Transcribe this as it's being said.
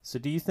So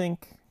do you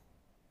think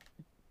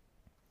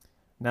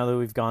now that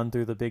we've gone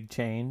through the big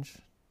change,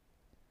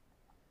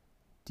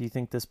 do you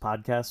think this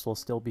podcast will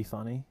still be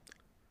funny?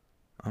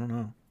 I don't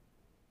know.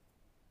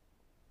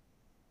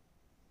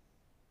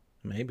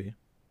 Maybe.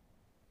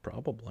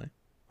 Probably.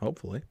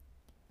 Hopefully.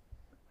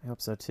 I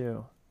hope so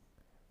too.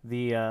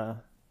 The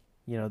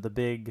the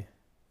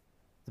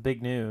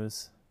big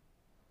news,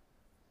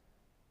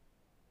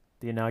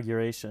 the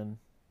inauguration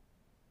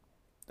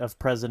of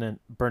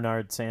President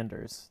Bernard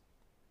Sanders.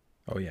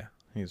 Oh yeah,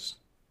 he's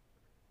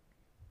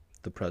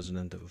the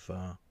president of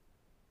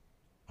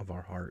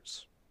our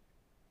hearts.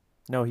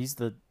 No, he's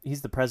the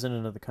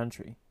president of the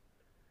country.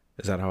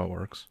 Is that how it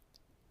works?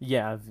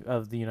 Yeah,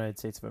 of the United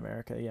States of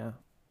America, yeah.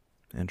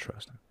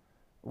 Interesting.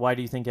 Why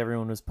do you think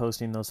everyone was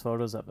posting those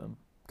photos of him?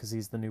 Because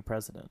he's the new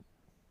president.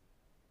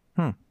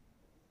 Hmm.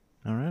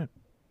 All right.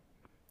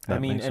 I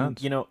That mean, makes and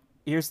sense.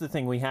 here's the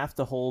thing: we have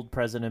to hold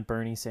President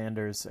Bernie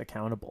Sanders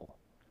accountable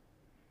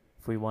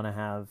if we want to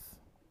have,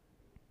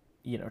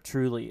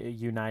 truly a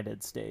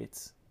united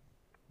states.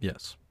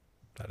 Yes,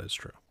 that is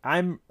true.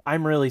 I'm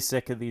really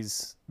sick of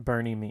these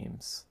Bernie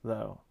memes,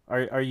 though.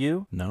 Are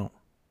you? No,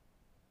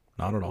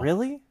 not at all.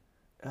 Really?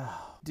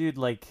 Dude,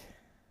 like,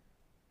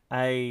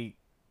 I,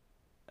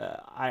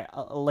 I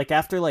like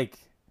after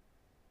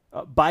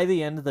by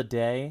the end of the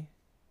day,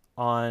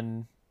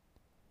 on,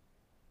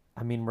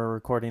 I mean, we're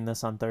recording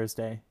this on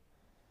Thursday.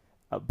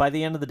 By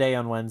the end of the day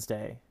on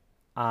Wednesday,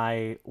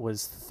 I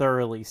was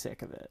thoroughly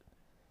sick of it.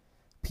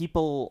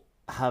 People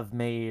have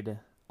made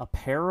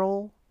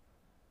apparel.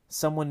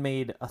 Someone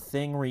made a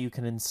thing where you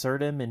can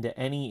insert him into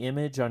any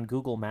image on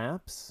Google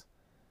Maps.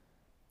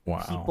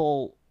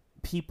 Wow.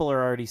 People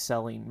are already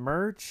selling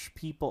merch.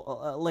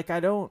 I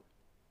don't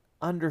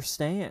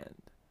understand.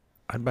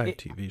 I'd buy a It,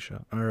 TV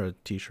show or a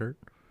T-shirt.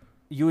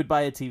 you would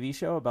buy a TV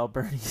show about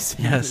Bernie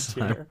Sanders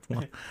Yes, here.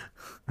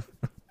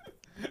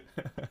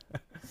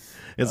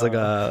 it's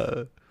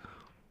uh,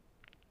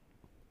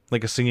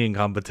 like a singing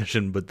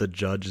competition, but the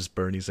judge is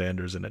Bernie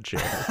Sanders in a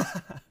chair.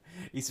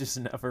 he's just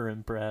never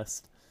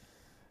impressed.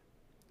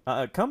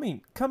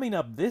 Coming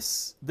up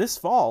this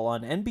fall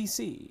on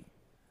NBC,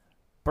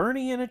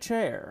 Bernie in a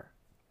chair.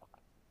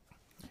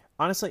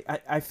 Honestly,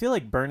 I feel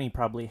like Bernie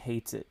probably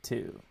hates it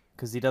too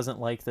because he doesn't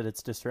like that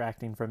it's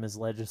distracting from his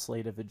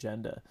legislative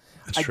agenda.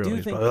 It's I true. do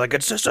He's think probably like,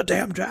 it's just a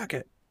damn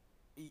jacket.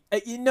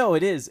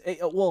 it is.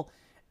 Well,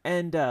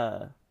 and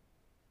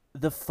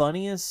the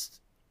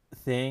funniest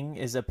thing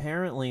is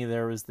apparently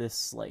there was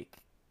this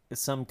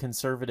some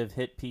conservative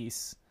hit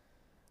piece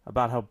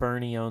about how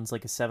Bernie owns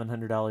like a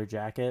 $700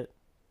 jacket.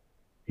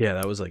 Yeah,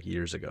 that was like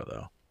years ago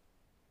though.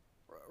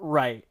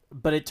 Right,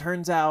 but it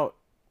turns out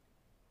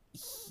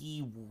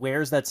he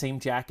wears that same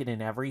jacket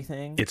in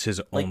everything. It's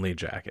his Like, only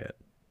jacket.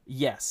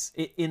 yes,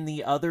 in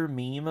the other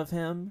meme of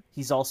him,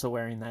 he's also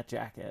wearing that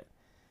jacket.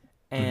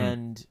 Hmm.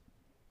 And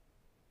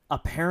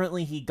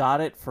apparently he got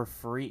it for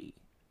free.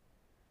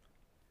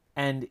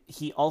 And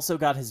he also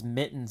got his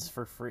mittens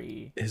for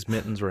free. His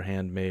mittens were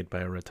handmade by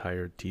a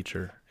retired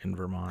teacher in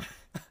Vermont,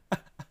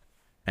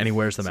 and he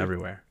wears them So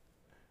everywhere.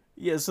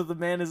 yeah, so the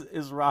man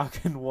is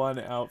rocking one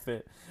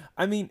outfit.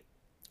 I mean,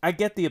 I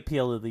get the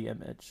appeal of the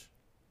image.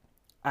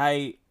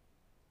 I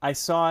I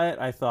saw it,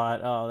 I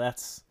thought, "Oh,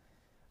 that's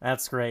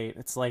great."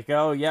 It's like,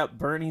 "Oh, yep,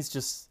 Bernie's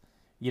just,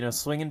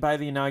 swinging by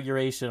the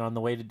inauguration on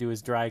the way to do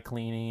his dry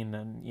cleaning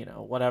and,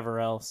 whatever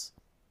else."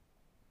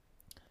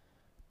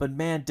 But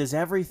man, does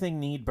everything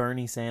need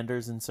Bernie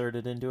Sanders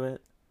inserted into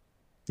it?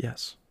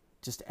 Yes.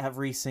 Just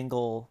every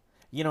single,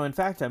 in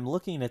fact, I'm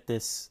looking at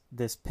this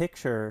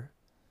picture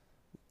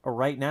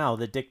right now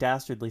that Dick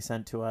Dastardly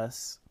sent to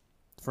us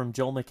from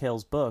Joel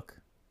McHale's book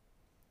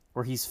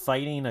where he's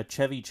fighting a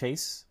Chevy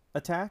Chase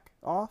attack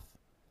off.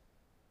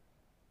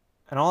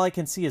 And all I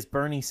can see is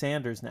Bernie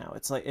Sanders now.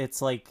 It's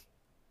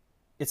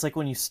like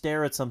when you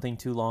stare at something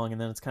too long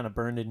and then it's kind of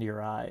burned into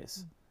your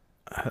eyes.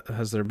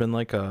 Has there been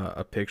like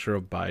a picture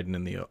of Biden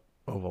in the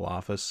Oval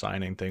Office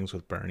signing things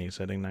with Bernie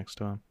sitting next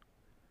to him?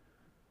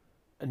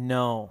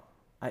 No.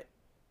 I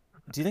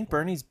Do you think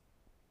Bernie's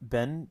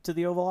been to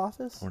the Oval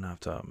Office? We're gonna have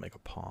to make a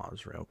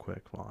pause real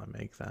quick while I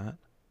make that.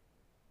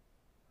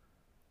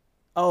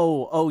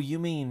 Oh, you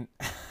mean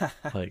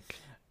Like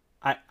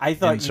I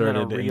thought you meant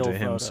a inserted real into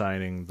him photo.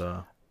 signing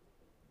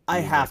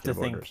I the have to executive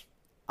orders. think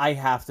I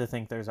have to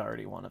think there's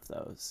already one of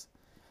those.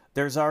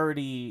 There's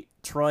already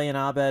Troy and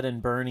Abed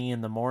and Bernie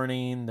in the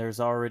morning. There's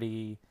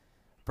already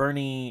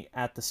Bernie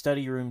at the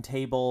study room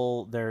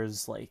table.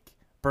 There's like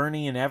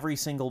Bernie in every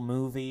single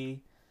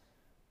movie.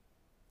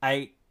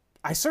 I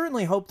I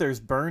certainly hope there's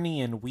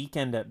Bernie in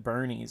Weekend at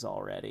Bernie's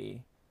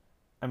already.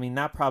 I mean,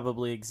 that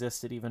probably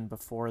existed even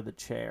before the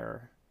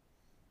chair.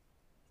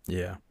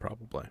 Yeah,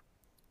 probably.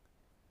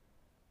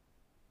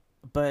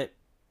 But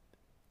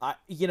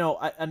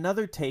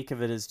another take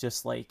of it is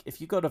just like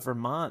if you go to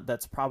Vermont,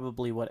 that's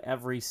probably what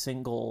every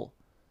single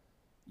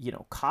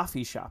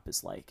coffee shop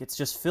is like. It's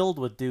just filled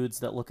with dudes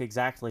that look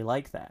exactly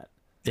like that.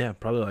 Yeah,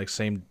 probably like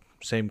same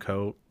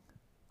coat,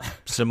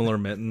 similar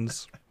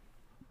mittens.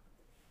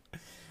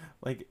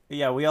 Like,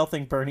 yeah, we all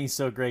think Bernie's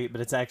so great,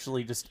 but it's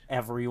actually just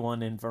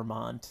everyone in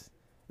Vermont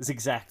is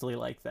exactly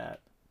like that.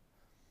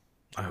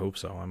 I hope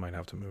so. I might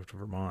have to move to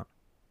Vermont.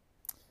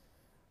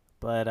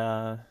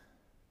 But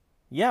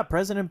yeah,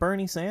 President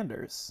Bernie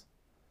Sanders.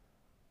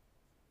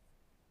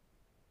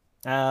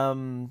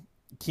 Can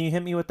you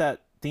hit me with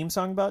that theme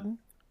song button?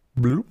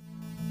 Bloop.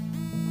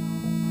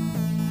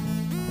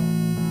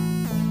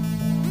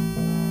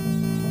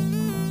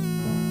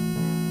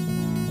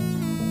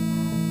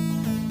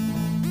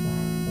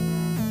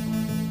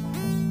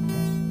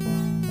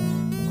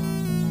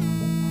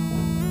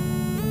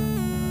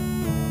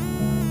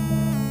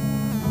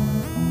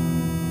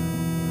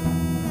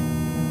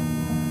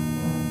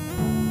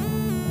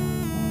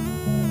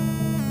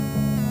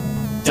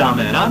 Dom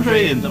and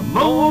Andre in the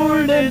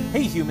morning.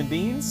 Hey, human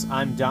beings.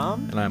 I'm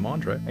Dom. And I'm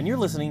Andre. And you're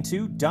listening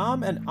to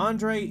Dom and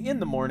Andre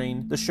in the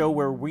Morning, the show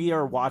where we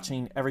are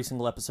watching every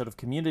single episode of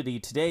Community.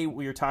 Today,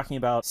 we are talking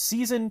about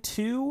Season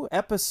 2,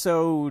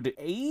 Episode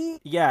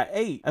 8? Yeah,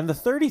 8. And the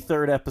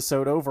 33rd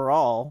episode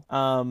overall,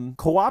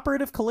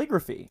 Cooperative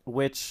Calligraphy,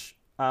 which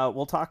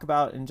we'll talk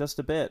about in just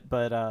a bit.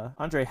 But,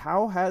 Andre,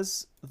 how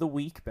has the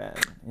week been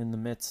in the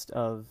midst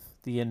of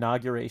the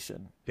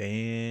inauguration?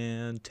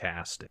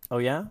 Fantastic. Oh,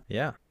 yeah?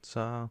 Yeah. It's,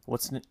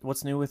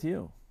 What's new with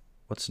you?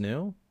 what's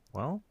new?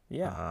 Well,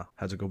 Yeah.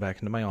 had to go back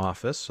into my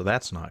office, so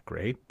that's not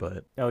great,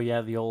 but Oh,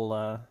 yeah, the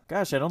old,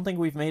 gosh, I don't think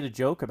we've made a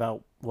joke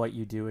about what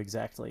you do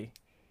exactly.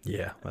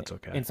 yeah, that's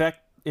okay.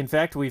 In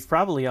fact, we've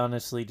probably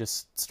honestly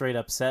just straight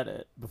up said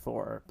it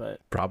before, but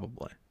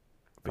Probably.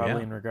 But probably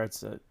yeah, in regards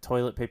to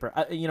toilet paper.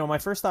 My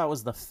first thought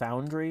was the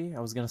foundry. I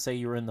was going to say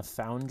you were in the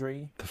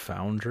foundry. the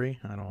foundry,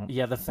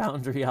 Yeah, the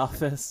foundry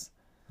office.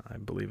 I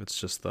believe it's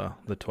just the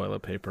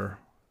toilet paper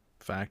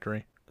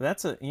factory.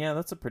 That's a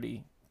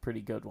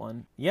pretty good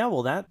one. Yeah,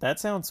 well, that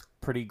sounds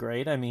pretty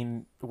great. I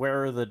mean,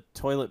 where are the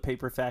toilet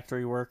paper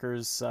factory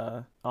workers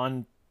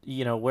on,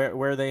 where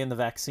are they in the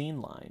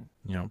vaccine line?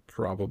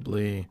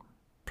 Probably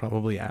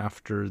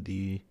after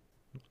the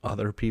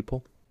other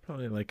people.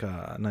 Probably like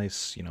a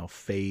nice,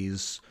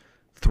 phase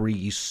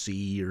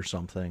 3C or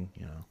something,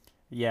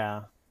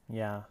 Yeah.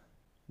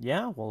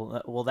 Yeah,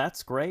 well,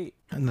 that's great.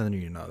 And then,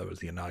 there was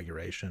the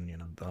inauguration,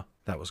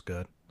 that was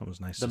good. That was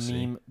nice to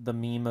see. The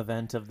meme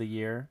event of the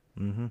year.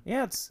 Mm-hmm.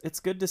 Yeah, it's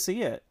good to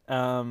see it.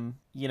 And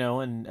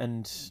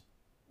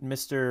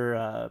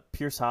Mr.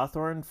 Pierce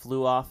Hawthorne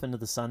flew off into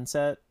the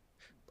sunset,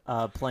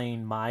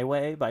 playing "My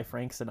Way" by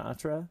Frank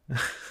Sinatra.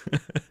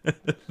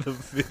 The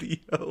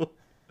video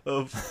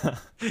of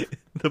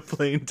the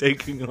plane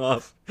taking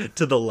off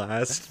to the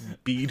last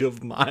beat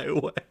of "My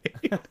Way."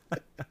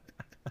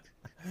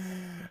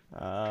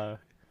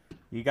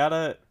 You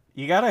gotta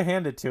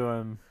hand it to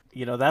him.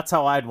 That's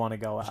how I'd want to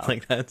go out.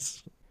 Like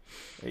that's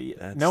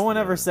no one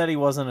ever said he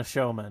wasn't a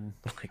showman.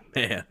 like,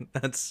 man,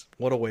 that's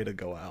what a way to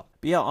go out.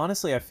 But yeah,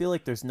 honestly, I feel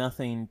like there's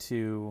nothing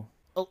to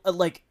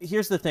like.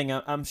 Here's the thing: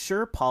 I'm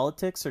sure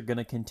politics are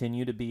gonna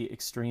continue to be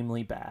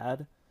extremely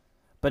bad,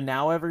 but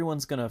now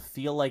everyone's gonna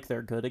feel like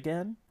they're good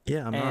again.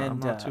 Yeah, I'm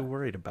not too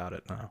worried about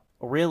it now.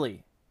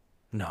 Really?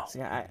 No.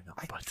 See,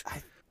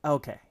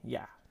 okay,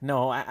 yeah.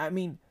 No, I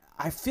mean,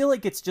 I feel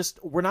like it's just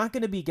we're not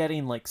going to be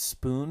getting like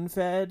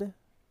spoon-fed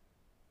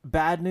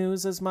bad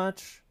news as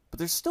much, but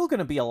there's still going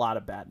to be a lot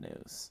of bad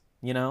news,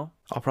 I'll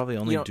probably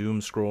only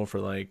doom scroll for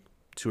like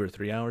 2 or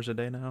 3 hours a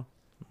day now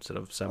instead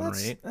of 7 or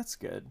 8. That's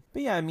good.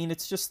 But yeah, I mean,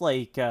 it's just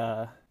like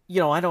I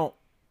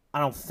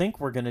don't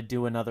think we're going to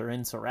do another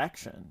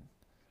insurrection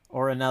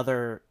or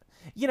another,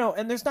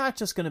 and there's not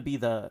just going to be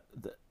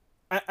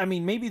I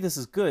mean, maybe this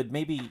is good,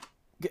 maybe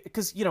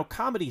because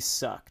comedy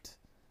sucked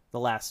the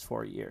last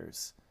 4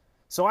 years.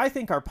 So I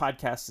think our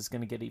podcast is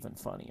going to get even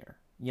funnier.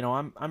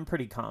 I'm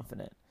pretty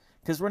confident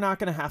because we're not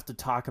going to have to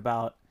talk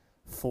about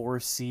 4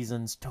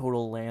 seasons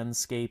total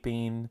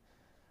landscaping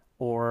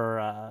or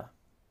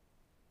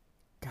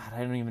God, I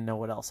don't even know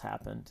what else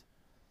happened.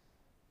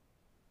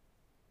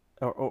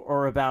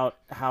 Or about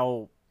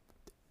how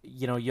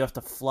you have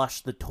to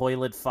flush the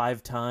toilet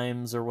 5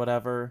 times or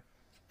whatever.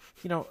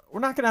 We're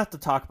not going to have to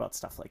talk about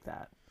stuff like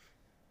that.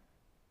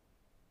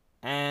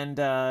 And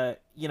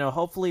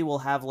hopefully we'll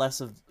have less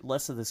of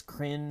this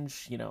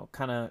cringe,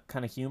 kind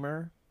of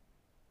humor.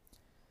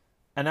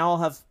 And now I'll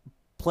have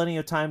plenty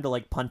of time to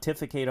like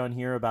pontificate on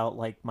here about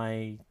like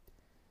my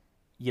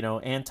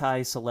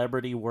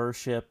anti-celebrity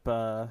worship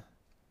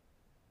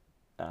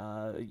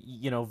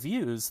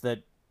views that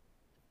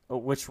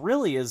which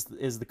really is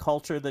the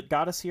culture that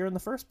got us here in the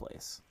first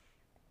place.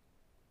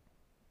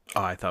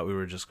 Oh, I thought we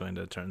were just going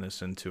to turn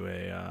this into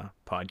a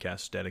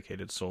podcast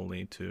dedicated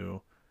solely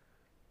to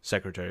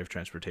Secretary of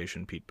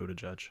Transportation Pete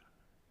Buttigieg.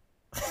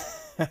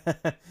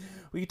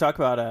 We could talk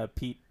about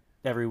Pete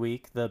every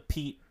week. The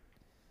Pete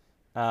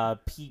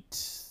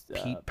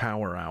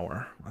Power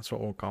Hour. That's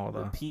what we'll call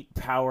the Pete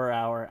Power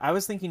Hour. I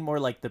was thinking more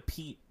like the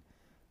Pete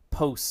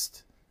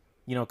Post,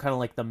 kind of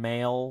like the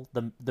mail,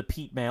 the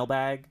Pete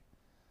mailbag.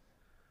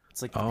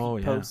 It's like the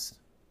Pete Post.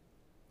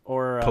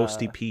 Or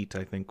Posty Pete,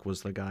 I think,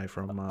 was the guy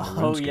from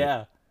oh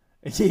RuneScape.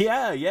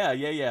 yeah.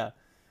 Yeah.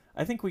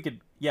 I think we could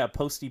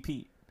Posty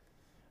Pete.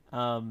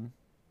 Um,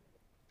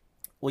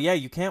 well, yeah,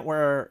 you can't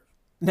wear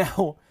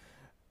now.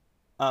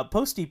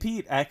 Posty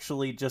Pete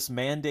actually just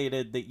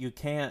mandated that you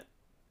can't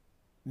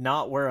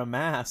not wear a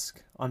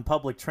mask on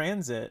public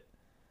transit,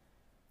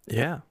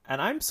 Yeah.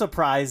 and I'm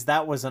surprised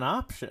that was an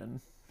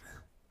option.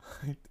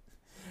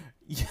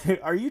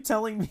 Are you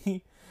telling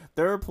me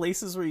there are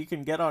places where you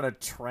can get on a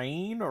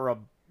train or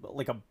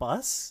a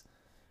bus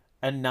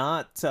and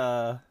not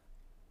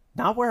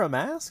wear a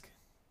mask?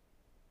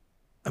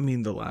 I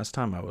mean, the last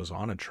time I was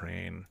on a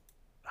train,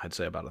 I'd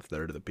say about a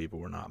third of the people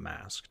were not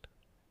masked.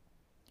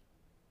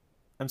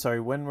 I'm sorry,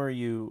 when were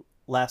you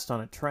last on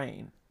a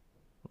train?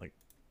 Like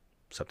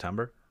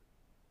September?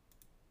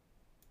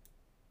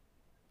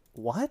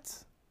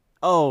 What?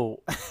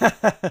 Oh.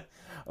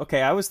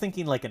 Okay, I was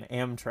thinking like an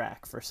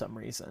Amtrak for some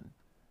reason.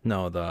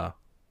 No, the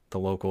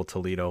local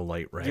Toledo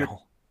light You're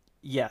rail.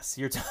 Yes,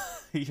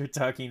 you're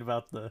talking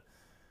about the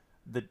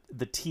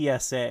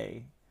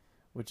TSA,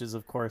 which is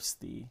of course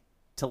the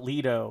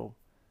Toledo.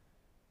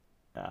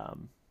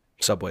 Um,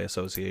 Subway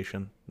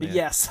Association.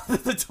 yes, the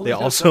They Toledo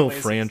also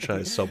Subway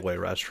franchise Association. Subway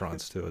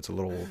restaurants too. It's a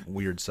little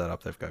weird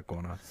setup they've got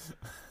going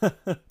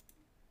on.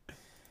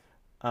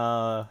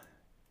 uh,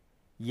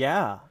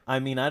 yeah. I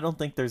mean, I don't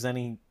think there's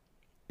any.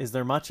 Is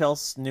there much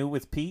else new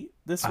with Pete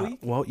this week?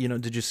 Well,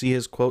 did you see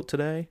his quote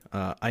today?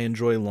 I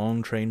enjoy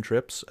long train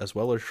trips as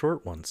well as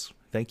short ones.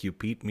 Thank you,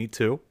 Pete. Me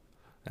too.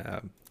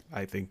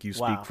 I think you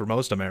speak Wow. for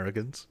most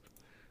Americans.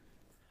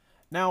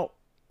 Now,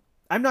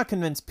 I'm not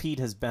convinced Pete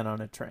has been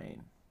on a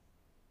train.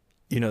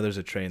 There's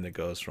a train that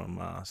goes from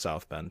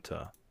South Bend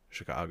to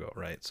Chicago,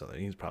 right? So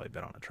he's probably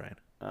been on a train.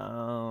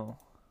 Oh,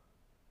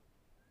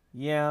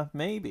 yeah,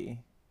 maybe.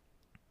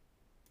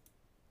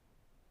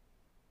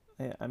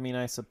 I mean,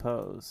 I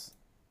suppose.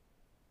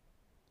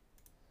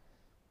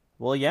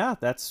 Well, yeah,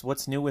 that's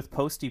what's new with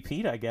Posty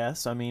Pete, I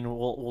guess. I mean,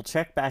 we'll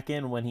check back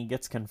in when he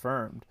gets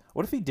confirmed.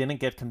 What if he didn't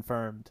get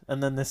confirmed,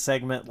 and then this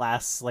segment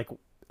lasts like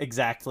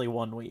exactly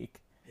 1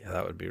 week? Yeah,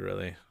 that would be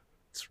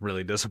it's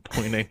really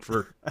disappointing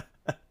for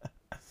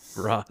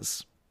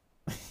us.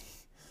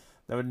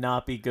 That would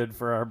not be good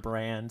for our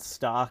brand.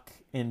 Stock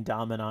in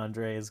Dom and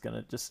Andre is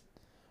gonna just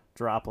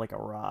drop like a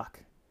rock.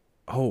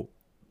 Oh,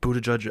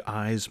 Buttigieg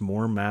eyes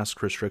more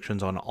mask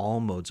restrictions on all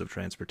modes of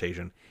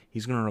transportation.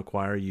 He's going to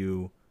require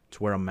you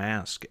to wear a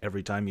mask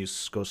every time you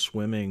go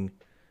swimming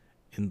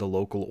in the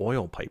local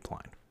oil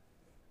pipeline.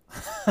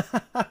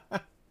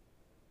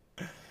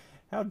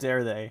 How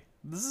dare they?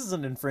 This is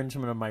an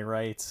infringement of my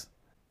rights.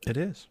 It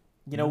is.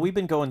 We've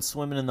been going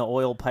swimming in the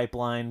oil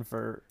pipeline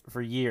for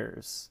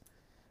years,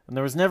 and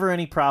there was never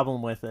any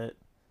problem with it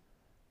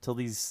till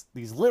these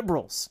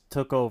liberals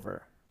took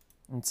over,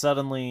 and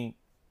suddenly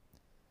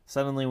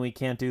we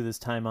can't do this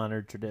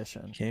time-honored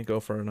tradition. Can't go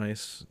for a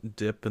nice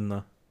dip in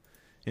the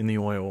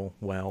oil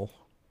well.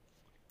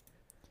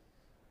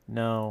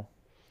 No.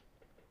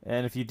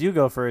 And if you do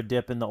go for a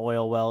dip in the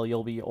oil well,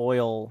 you'll be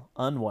oil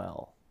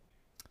unwell.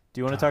 Do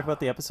you want to talk about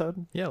the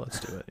episode? Yeah, let's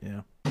do it.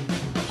 Yeah.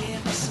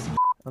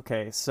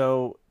 Okay,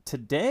 so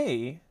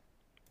today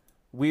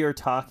we are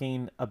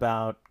talking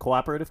about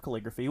Cooperative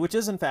Calligraphy, which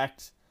is in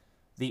fact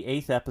the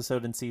 8th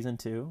episode in season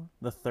 2,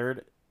 the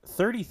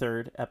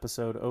 33rd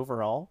episode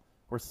overall.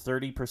 We're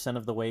 30%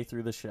 of the way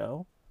through the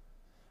show.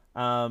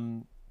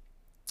 So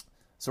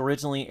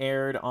originally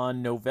aired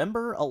on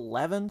November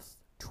 11th,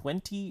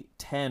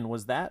 2010.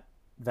 Was that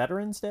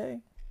Veterans Day?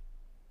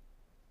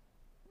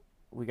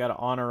 We got to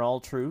honor all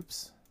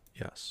troops.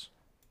 Yes.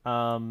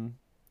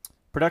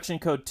 Production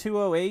code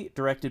 208,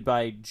 directed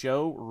by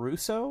Joe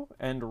Russo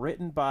and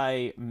written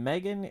by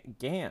Megan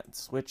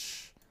Gantz,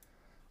 which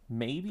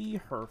may be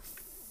her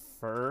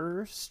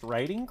first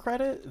writing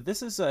credit.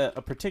 This is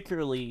a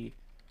particularly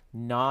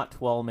not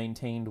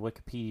well-maintained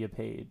Wikipedia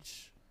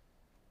page.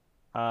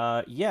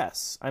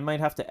 Yes, I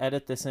might have to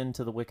edit this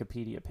into the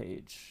Wikipedia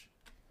page,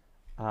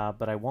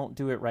 but I won't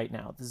do it right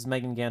now. This is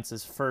Megan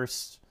Gantz's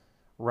first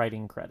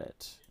writing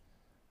credit,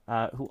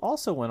 who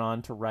also went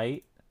on to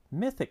write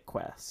Mythic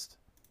Quest,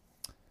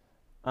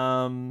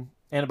 and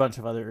a bunch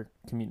of other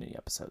community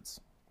episodes.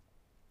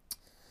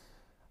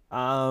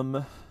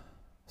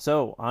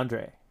 So,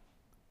 Andre,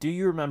 do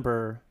you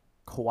remember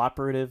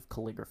Cooperative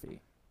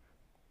Calligraphy?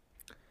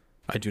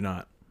 I do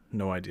not.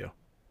 No idea.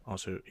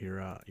 Also, you're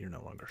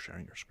no longer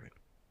sharing your screen.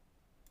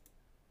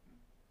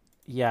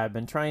 Yeah, I've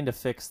been trying to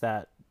fix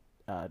that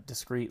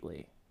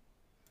discreetly.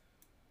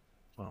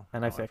 Well,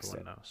 and I fixed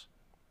it. Knows.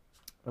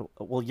 Oh,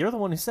 well, you're the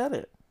one who said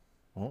it.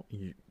 Well,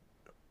 it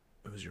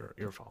was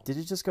your fault. Did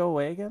it just go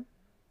away again?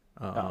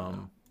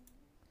 No.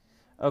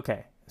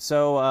 Okay,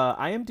 so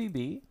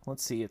IMDb,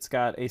 let's see, it's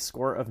got a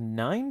score of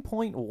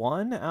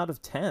 9.1 out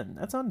of 10.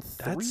 That's on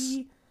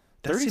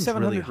 3,700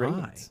 really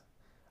ratings.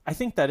 I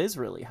think that is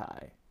really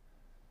high.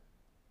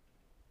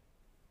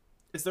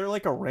 Is there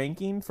like a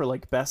ranking for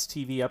like best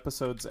TV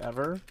episodes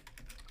ever?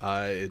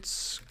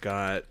 It's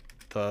got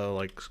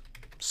the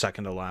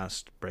second to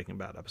last Breaking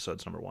Bad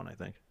episode's number 1, I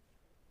think.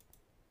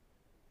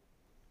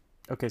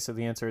 Okay, so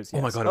the answer is yes.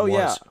 Oh my god, it was.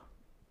 Yeah.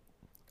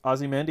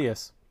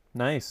 Ozymandias.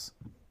 Nice.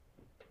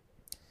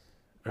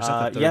 Or is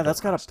that the Yeah, third to that's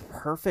got last? a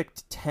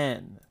perfect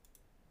 10.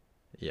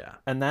 Yeah,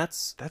 And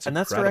that's that's and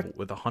that's incredible. direct.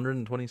 With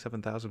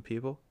 127,000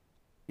 people,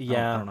 I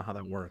Yeah. don't know how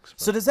that works,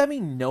 So but does that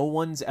mean no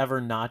one's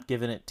ever not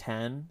given it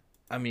 10?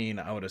 I mean,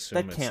 I would That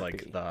assume it's can't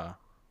like be.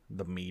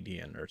 the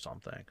median or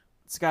something.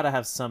 It's got to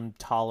have some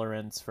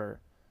tolerance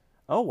for.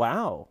 Oh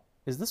wow.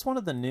 Is this one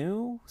of the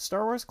new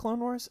Star Wars Clone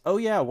Wars? Oh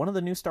yeah, one of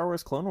the new Star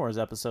Wars Clone Wars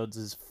episodes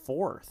is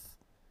fourth.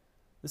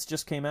 This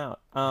just came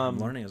out. What I'm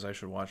learning is I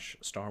should watch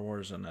Star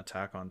Wars and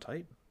Attack on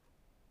Titan.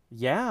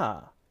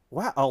 Yeah.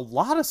 Wow, a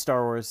lot of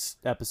Star Wars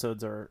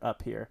episodes are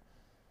up here.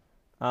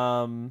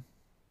 Um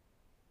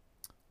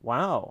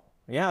wow.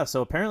 Yeah,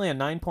 so apparently a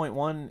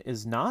 9.1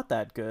 is not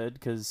that good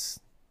cuz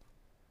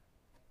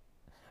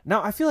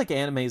now I feel like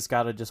anime's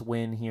got to just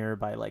win here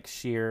by like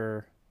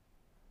sheer.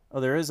 Oh,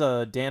 there is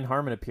a Dan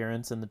Harmon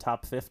appearance in the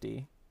top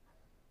 50.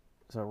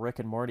 It's a Rick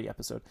and Morty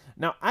episode.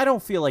 Now, I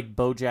don't feel like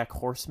BoJack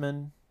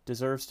Horseman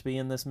deserves to be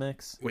in this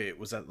mix. Wait,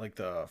 was that like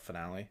the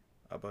finale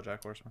of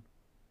BoJack Horseman?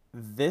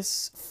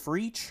 This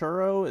Free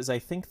Churro is, I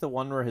think, the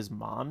one where his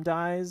mom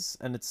dies,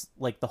 and it's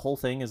like the whole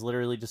thing is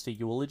literally just a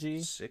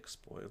eulogy. Sick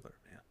spoiler,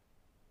 man.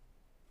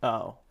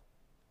 Oh,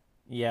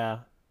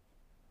 yeah.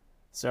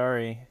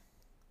 Sorry.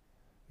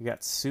 You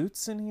got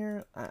Suits in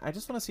here? I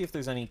just want to see if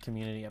there's any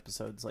community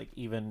episodes, like,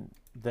 even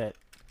that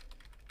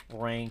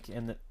rank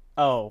in the.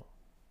 Oh.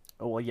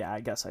 Oh, well, yeah, I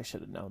guess I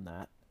should have known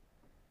that.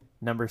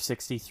 Number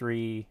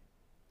 63.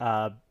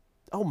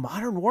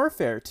 Modern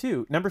Warfare,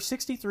 too. Number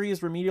 63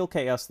 is Remedial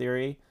Chaos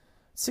Theory.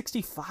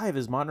 65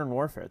 is Modern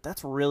Warfare.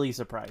 That's really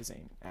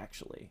surprising,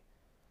 actually.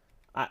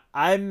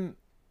 I'm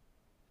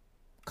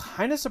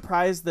kind of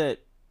surprised that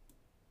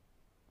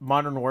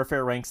Modern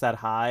Warfare ranks that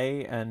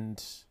high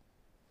and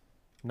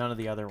none of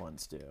the other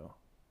ones do.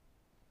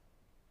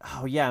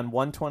 Oh, yeah, and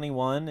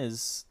 121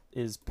 is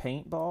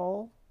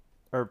Paintball,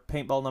 or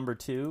Paintball number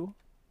 2.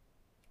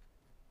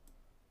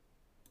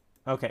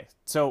 Okay,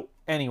 so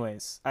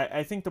anyways,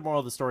 I think the moral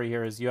of the story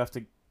here is you have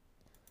to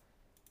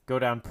go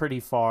down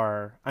pretty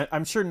far.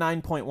 I'm sure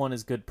 9.1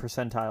 is good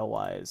percentile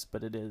wise,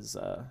 but it is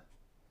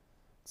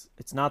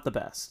it's not the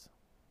best.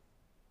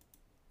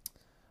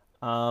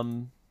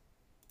 Um.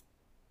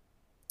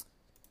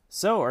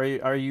 So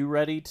are you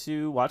ready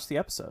to watch the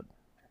episode?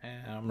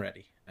 I'm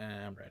ready.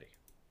 I'm ready.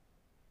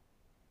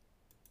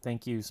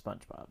 Thank you,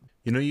 SpongeBob.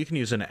 You know, you can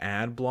use an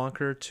ad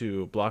blocker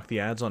to block the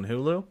ads on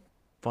Hulu.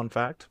 Fun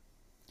fact.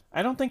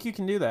 I don't think you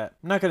can do that.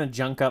 I'm not going to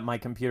junk up my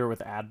computer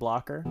with ad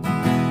blocker. All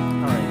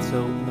right,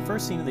 so in the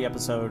first scene of the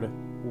episode,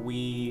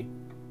 we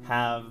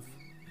have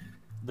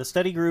the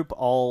study group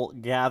all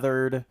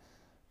gathered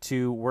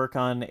to work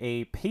on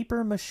a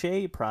paper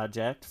mache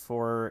project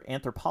for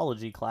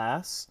anthropology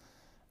class.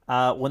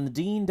 When the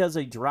dean does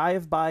a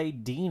drive-by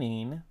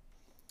deaning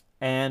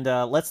and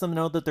lets them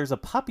know that there's a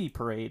puppy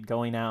parade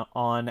going out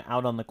on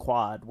the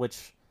quad,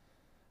 which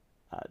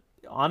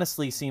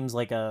honestly seems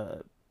like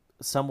a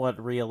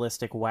somewhat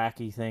realistic,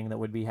 wacky thing that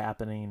would be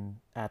happening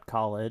at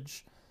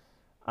college.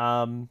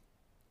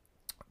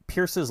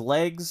 Pierce's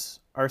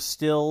legs are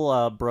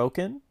still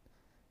broken.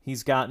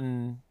 He's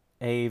gotten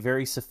a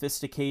very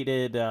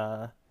sophisticated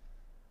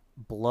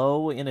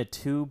blow in a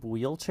tube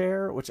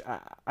wheelchair, which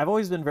I've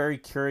always been very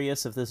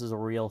curious if this is a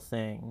real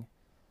thing,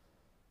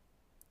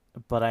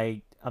 but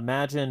I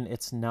imagine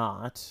it's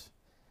not.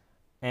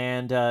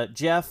 And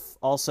Jeff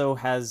also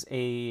has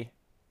a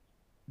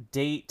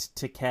date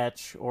to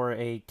catch, or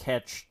a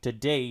catch to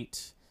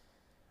date,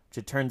 which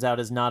it turns out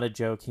is not a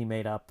joke he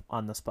made up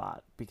on the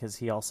spot because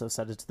he also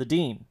said it to the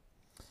dean.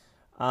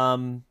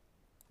 And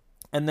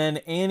then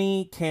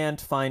Annie can't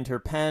find her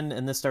pen,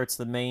 and this starts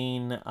the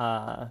main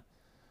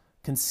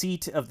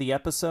conceit of the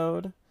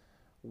episode,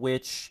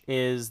 which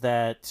is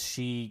that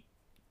she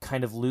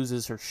kind of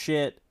loses her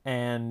shit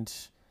and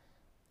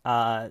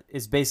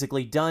is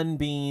basically done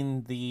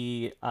being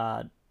the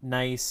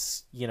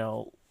nice,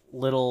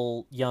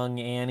 little young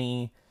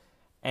Annie,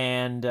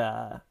 and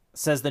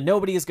says that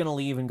nobody is going to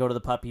leave and go to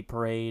the puppy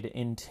parade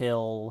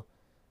until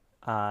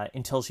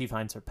she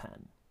finds her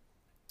pen.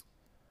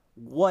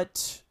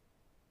 What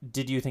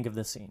did you think of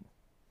this scene?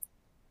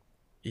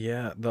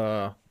 Yeah,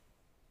 the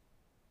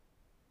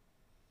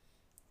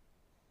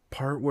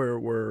part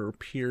where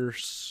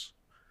Pierce,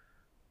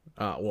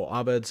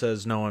 Abed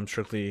says, "No, I'm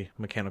strictly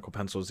mechanical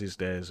pencils these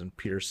days," and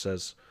Pierce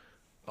says,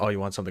 "Oh, you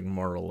want something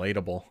more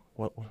relatable?"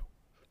 What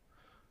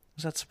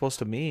is that supposed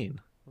to mean?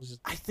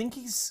 I think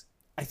he's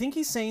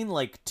saying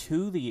like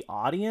to the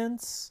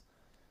audience,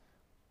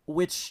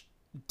 which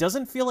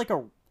doesn't feel like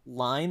a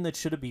line that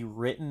should be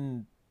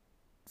written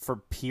for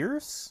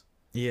Pierce.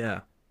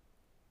 Yeah.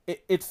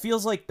 It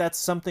feels like that's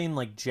something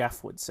like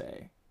Jeff would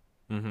say.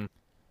 Mm-hmm.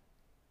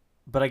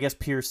 But I guess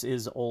Pierce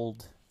is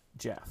old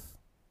Jeff.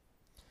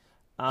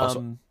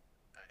 Also,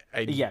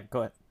 Yeah,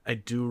 go ahead. I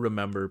do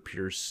remember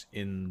Pierce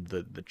in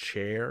the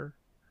chair,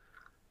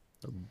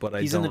 but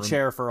He's in the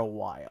chair for a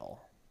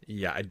while.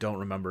 Yeah, I don't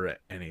remember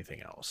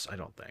anything else, I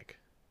don't think.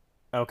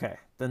 Okay,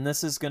 then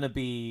this is going to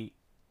be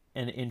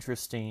an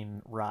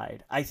interesting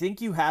ride. I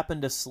think you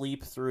happen to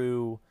sleep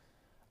through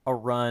a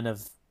run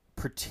of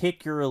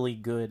particularly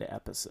good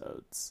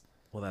episodes.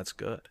 Well, that's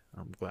good.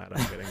 I'm glad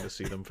I'm getting to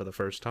see them for the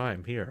first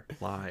time here,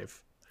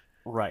 live.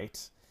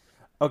 Right.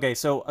 Okay,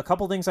 so a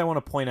couple things I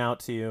want to point out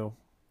to you.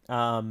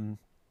 Um,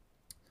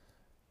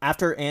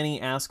 After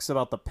Annie asks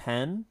about the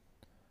pen,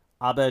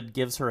 Abed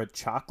gives her a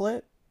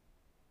chocolate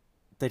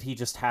that he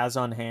just has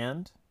on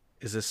hand.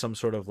 Is this some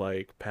sort of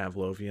like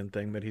Pavlovian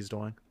thing that he's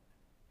doing?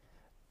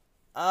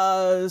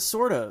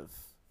 Sort of.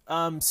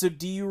 So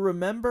do you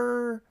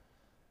remember?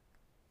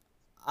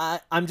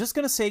 I'm just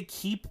gonna say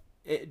keep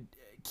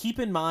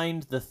in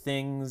mind the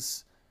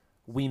things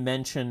we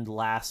mentioned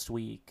last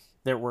week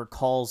that were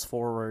calls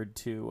forward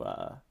to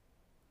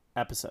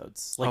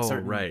episodes, like Oh,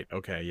 certain. right.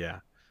 Okay, yeah.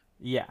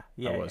 Yeah, I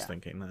yeah, was yeah.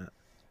 thinking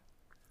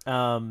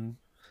that.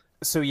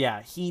 So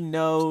yeah, he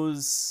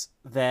knows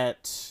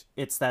that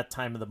it's that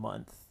time of the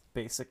month,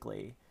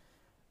 basically.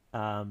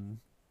 Um,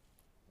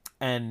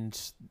 and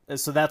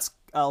so that's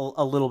a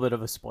little bit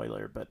of a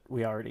spoiler, but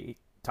we already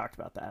talked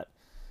about that.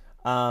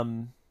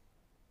 Um,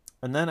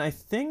 and then I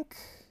think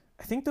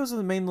those are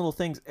the main little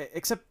things.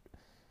 Except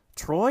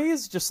Troy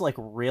is just like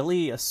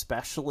really,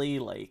 especially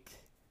like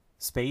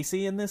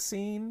spacey in this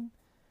scene,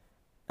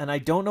 and I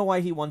don't know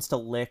why he wants to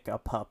lick a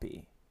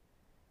puppy.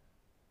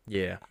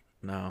 Yeah.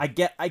 No. I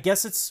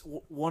guess it's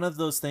one of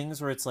those things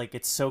where it's like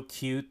it's so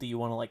cute that you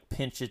want to like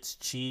pinch its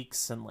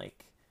cheeks and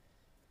like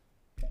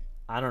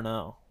I don't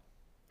know.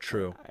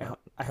 True.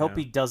 I hope Yeah.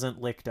 he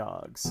doesn't lick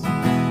dogs.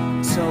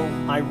 So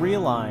I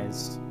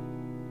realized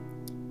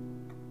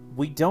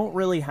we don't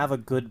really have a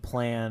good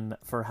plan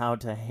for how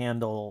to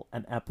handle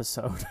an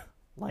episode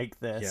like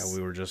Yeah, this.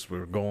 we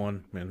were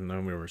going, and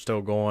then we were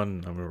still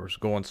going, and we were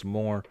going some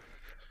more.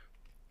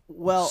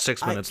 Well,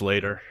 6 minutes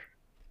later.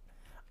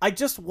 I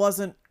just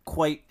wasn't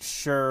quite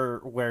sure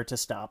where to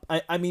stop.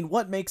 I mean,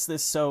 what makes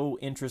this so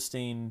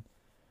interesting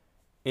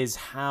is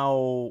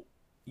how,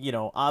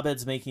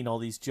 Abed's making all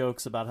these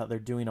jokes about how they're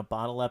doing a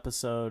bottle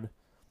episode,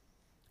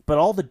 but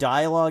all the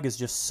dialogue is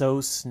just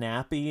so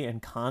snappy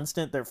and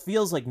constant. There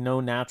feels like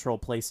no natural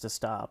place to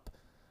stop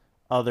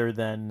other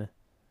than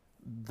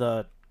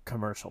the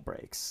commercial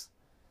breaks.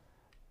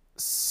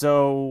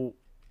 So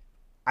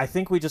I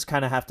think we just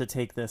kind of have to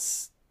take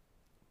this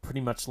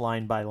pretty much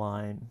line by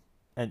line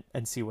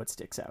and see what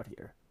sticks out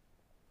here.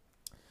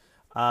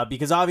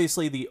 Because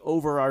obviously the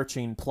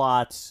overarching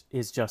plot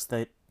is just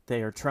that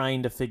they are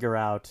trying to figure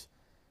out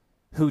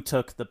who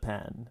took the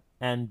pen.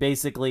 And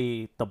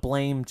basically the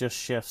blame just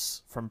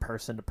shifts from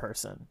person to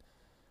person.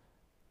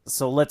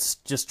 So let's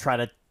just try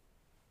to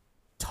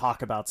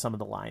talk about some of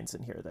the lines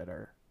in here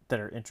that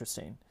are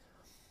interesting.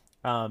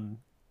 Um,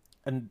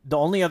 and the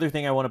only other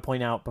thing I want to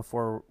point out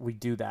before we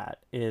do that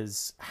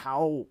is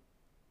how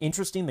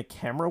interesting the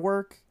camera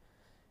work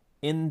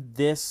in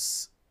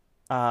this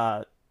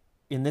uh,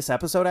 in this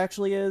episode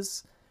actually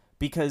is,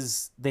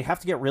 because they have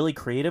to get really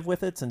creative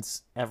with it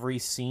since every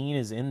scene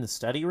is in the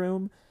study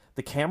room.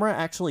 The camera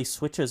actually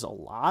switches a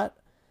lot,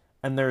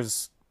 and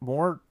there's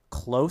more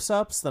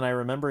close-ups than I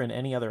remember in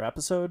any other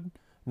episode.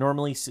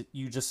 Normally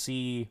you just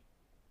see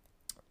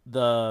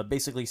the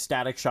basically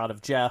static shot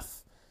of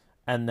Jeff,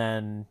 and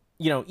then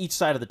each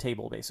side of the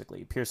table,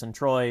 basically Pearson,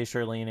 Troy,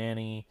 Shirley and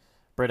Annie,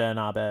 Britta and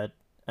Abed,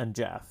 and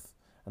Jeff,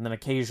 and then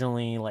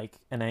occasionally like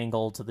an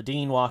angle to the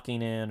dean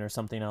walking in or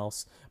something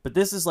else. But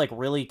this is like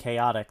really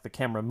chaotic. The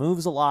camera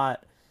moves a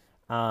lot.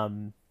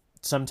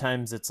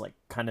 Sometimes it's like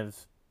kind of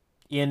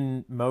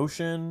in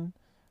motion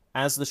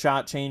as the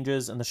shot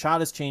changes, and the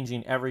shot is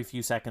changing every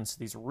few seconds to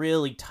these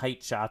really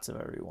tight shots of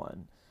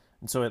everyone,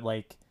 and so it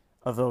like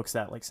evokes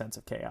that like sense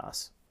of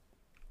chaos.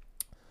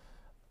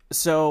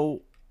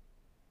 So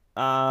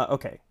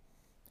okay,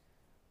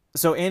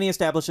 so Annie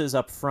establishes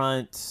up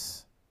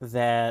front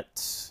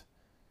that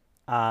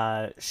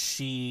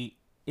she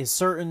is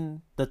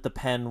certain that the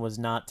pen was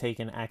not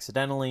taken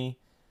accidentally.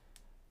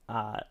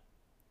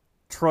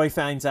 Troy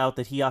finds out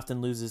that he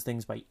often loses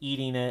things by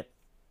eating it,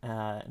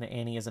 and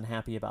Annie isn't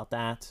happy about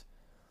that.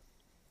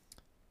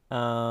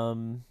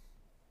 Um,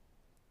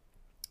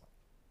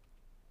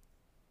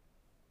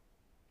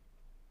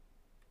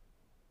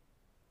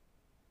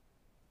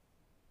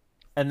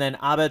 and then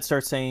Abed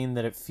starts saying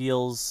that it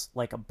feels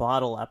like a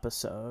bottle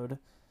episode.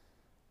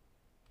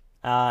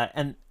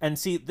 And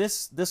see,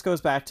 this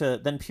goes back to,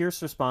 then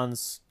Pierce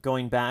responds,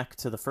 going back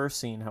to the first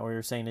scene, how we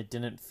were saying it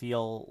didn't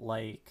feel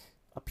like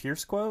a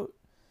Pierce quote,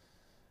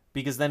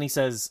 because then he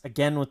says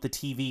again with the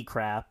TV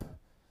crap,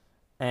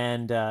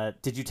 and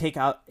did you take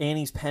out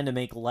Annie's pen to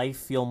make life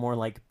feel more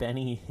like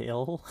Benny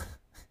Hill?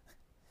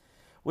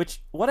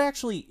 Which, what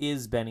actually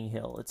is Benny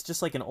Hill? It's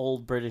just like an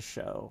old British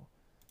show,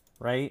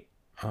 right?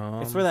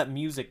 It's where Um, that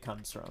music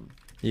comes from.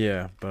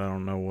 yeah, but I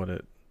don't know what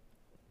it.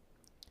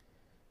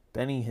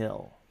 Benny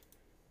Hill.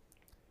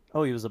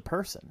 Oh, he was a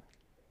person.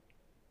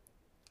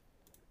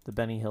 The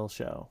Benny Hill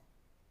Show.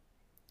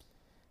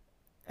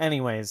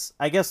 Anyways,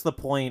 I guess the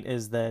point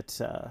is that,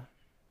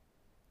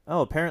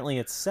 apparently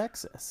it's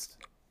sexist.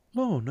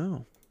 Oh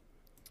no.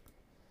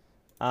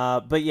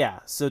 But yeah,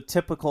 so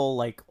typical,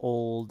 like,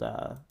 old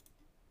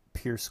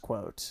Pierce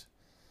quote.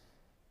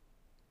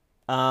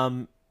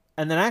 Um,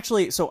 And then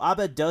actually, so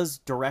Abed does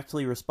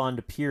directly respond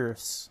to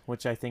Pierce,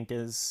 which I think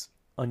is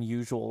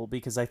unusual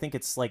because I think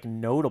it's like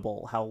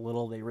notable how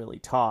little they really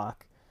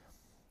talk.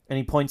 And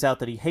he points out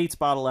that he hates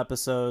bottle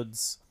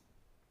episodes.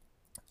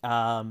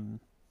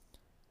 Um,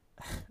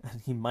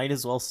 and he might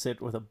as well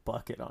sit with a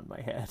bucket on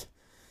my head.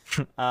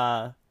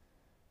 Uh,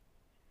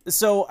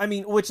 so I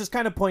mean, which is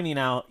kind of pointing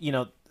out,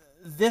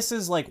 this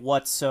is like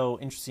what's so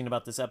interesting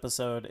about this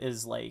episode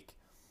is like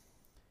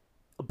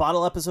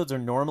bottle episodes are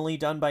normally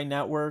done by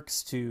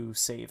networks to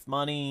save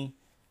money,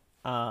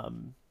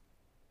 um,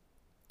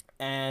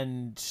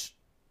 and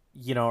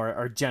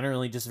are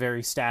generally just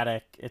very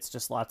static. It's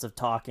just lots of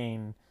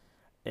talking.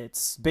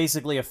 It's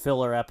basically a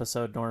filler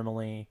episode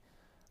normally,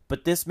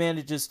 but this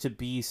manages to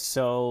be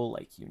so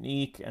like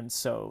unique and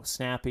so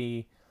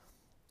snappy.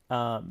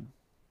 Um,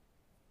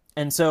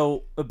 and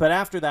so, but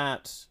after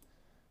that,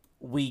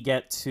 we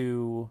get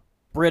to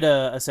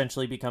Britta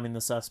essentially becoming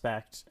the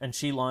suspect, and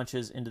she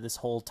launches into this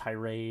whole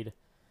tirade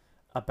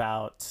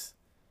about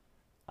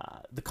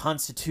the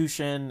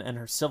Constitution and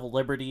her civil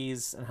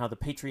liberties and how the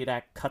Patriot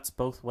Act cuts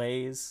both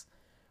ways,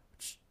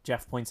 which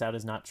Jeff points out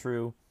is not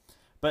true.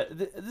 But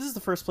this is the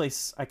first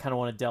place I kind of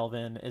want to delve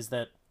in,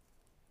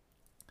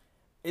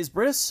 is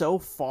Britta so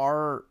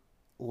far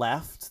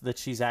left that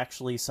she's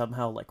actually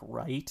somehow like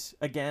right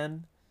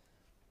again?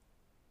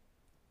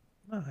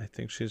 No, I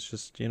think she's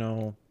just,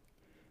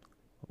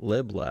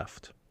 lib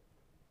left.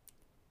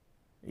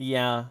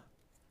 Yeah.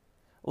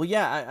 Well,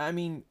 yeah, I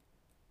mean,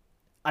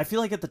 I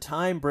feel like at the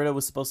time Britta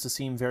was supposed to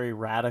seem very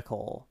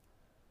radical,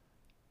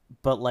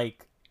 but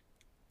like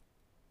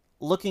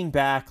looking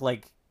back,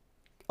 like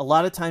a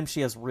lot of times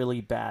she has really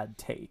bad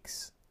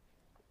takes.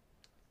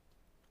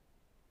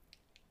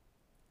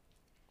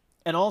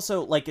 And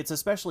also, like, it's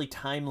especially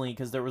timely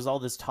because there was all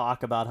this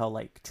talk about how,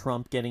 like,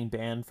 Trump getting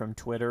banned from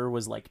Twitter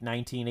was, like,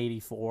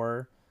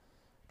 1984,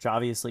 which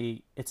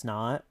obviously it's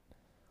not.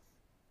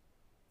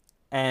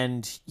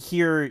 And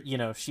here,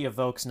 she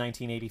evokes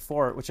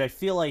 1984, which I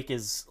feel like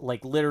is,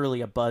 like,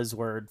 literally a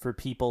buzzword for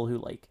people who,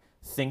 like,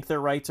 think their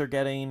rights are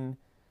getting,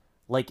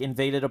 like,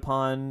 invaded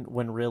upon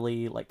when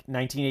really, like,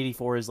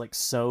 1984 is, like,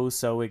 so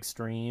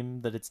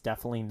extreme that it's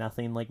definitely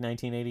nothing like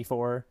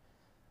 1984.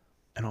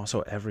 And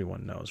also,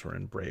 everyone knows we're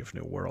in Brave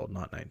New World,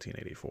 not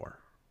 1984.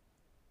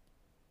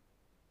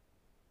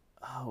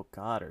 Oh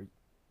God,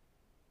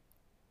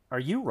 are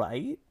you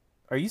right?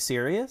 Are you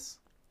serious?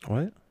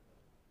 What?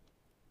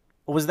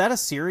 Was that a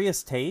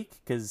serious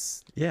take?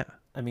 Because Yeah,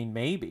 I mean,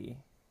 maybe.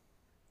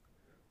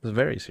 it's a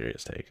very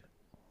serious take.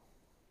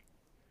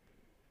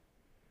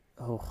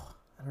 Oh,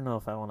 I don't know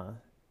if I want to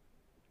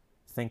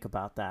think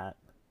about that.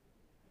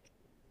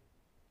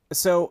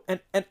 So,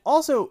 and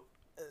also,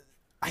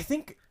 I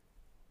think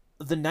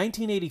the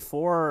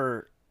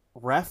 1984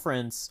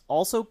 reference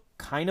also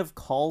kind of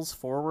calls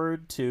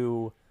forward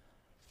to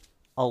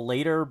a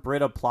later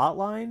Britta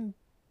plotline,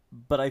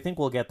 but I think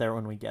we'll get there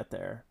when we get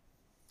there.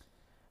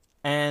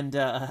 And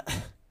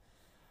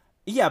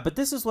yeah, but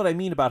this is what I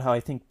mean about how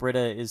I think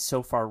Britta is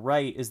so far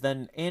right. Is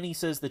then Annie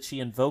says that she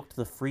invoked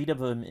the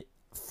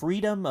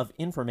Freedom of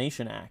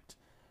Information Act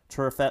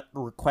to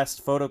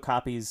request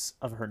photocopies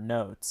of her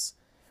notes,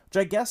 which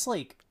I guess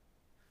like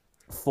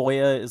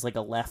FOIA is like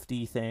a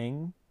lefty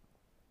thing,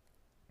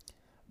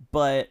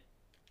 but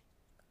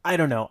I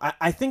don't know.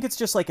 I think it's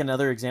just like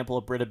another example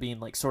of Britta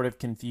being like sort of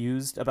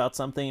confused about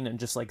something and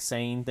just like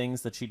saying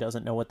things that she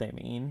doesn't know what they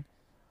mean.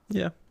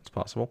 Yeah, it's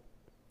possible.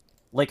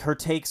 Like her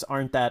takes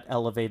aren't that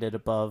elevated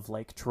above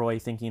like Troy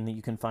thinking that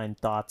you can find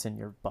thoughts in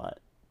your butt.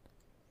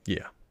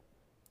 Yeah,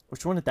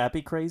 Which wouldn't that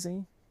be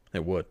crazy?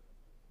 it would.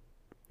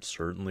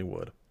 Certainly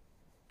would.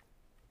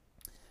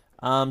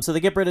 So they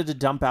get Britta to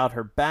dump out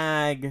her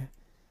bag,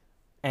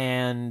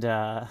 and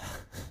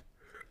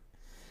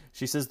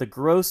she says the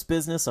gross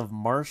business of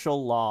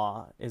martial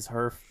law is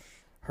her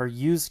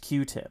used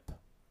Q-tip.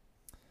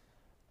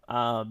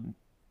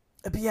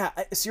 But yeah,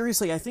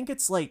 seriously, I think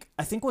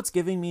what's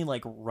giving me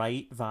like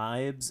right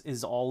vibes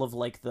is all of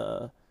like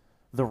the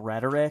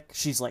rhetoric.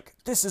 She's like,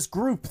 "This is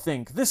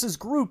groupthink. This is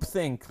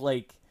groupthink."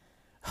 Like,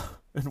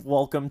 and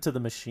welcome to the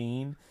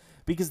machine,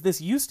 because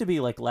this used to be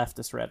like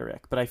leftist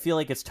rhetoric, but I feel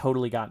like it's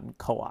totally gotten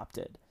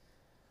co-opted.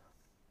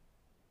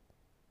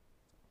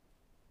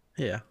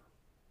 Yeah.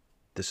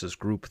 This is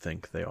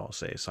groupthink, they all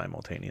say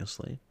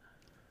simultaneously.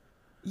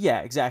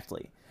 Yeah,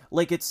 exactly.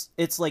 Like it's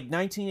like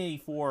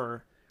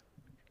 1984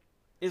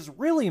 is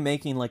really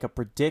making like a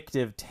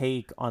predictive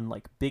take on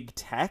like big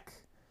tech,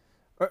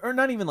 or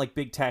not even like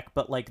big tech,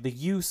 but like the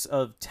use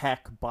of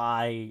tech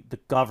by the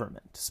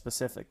government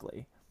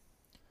specifically.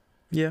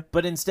 Yeah.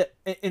 But instead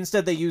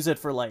they use it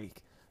for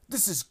like,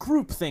 this is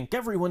groupthink.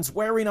 Everyone's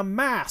wearing a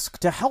mask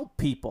to help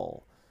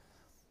people.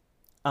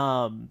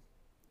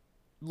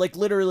 Like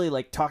literally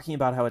like talking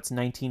about how it's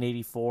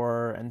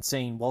 1984 and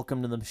saying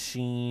welcome to the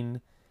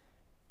machine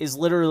is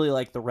literally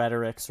like the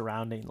rhetoric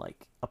surrounding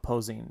like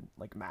opposing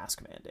like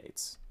mask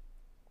mandates.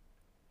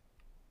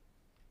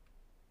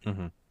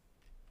 Mm-hmm.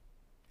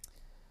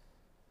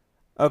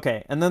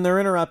 Okay, and then they're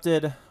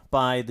interrupted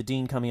by the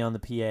dean coming on the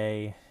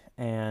PA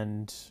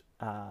and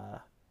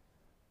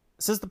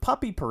says the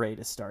puppy parade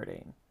is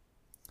starting.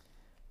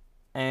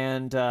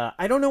 And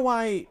I don't know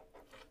why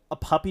a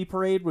puppy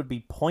parade would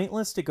be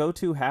pointless to go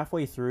to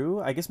halfway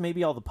through. I guess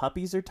maybe all the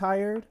puppies are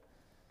tired.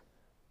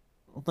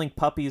 I don't think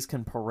puppies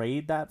can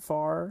parade that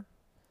far.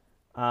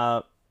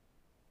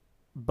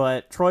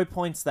 But Troy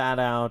points that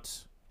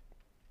out.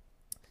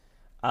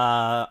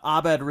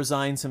 Abed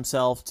resigns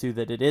himself to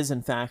that it is,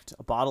 in fact,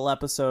 a bottle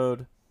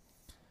episode.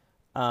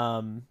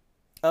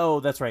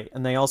 Oh, that's right.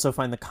 And they also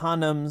find the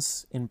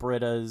condoms in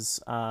Britta's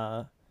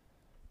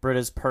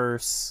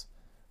purse,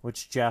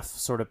 which Jeff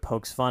sort of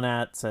pokes fun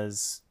at,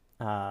 says,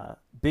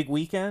 big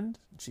weekend?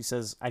 She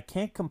says, I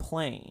can't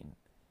complain,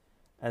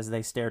 as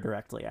they stare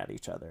directly at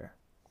each other.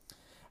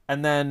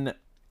 And then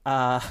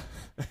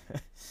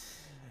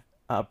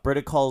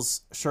Britta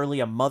calls Shirley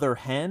a mother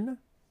hen,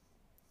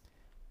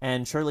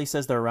 and Shirley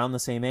says they're around the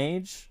same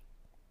age.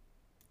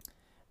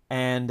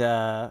 And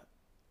I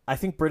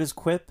think Britta's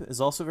quip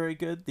is also very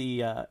good.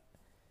 The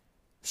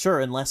sure,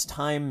 unless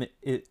time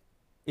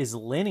is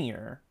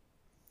linear.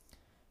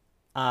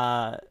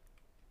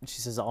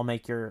 She says,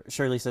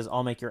 Shirley says,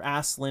 I'll make your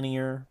ass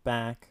linear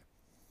back.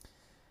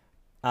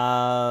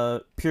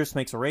 Pierce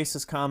makes a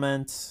racist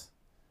comment.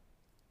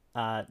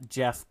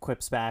 Jeff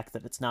quips back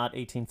that it's not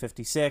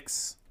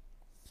 1856.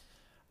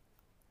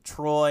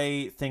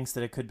 Troy thinks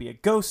that it could be a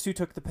ghost who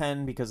took the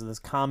pen because of this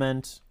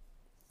comment.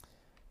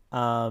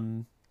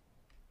 And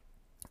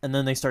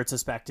then they start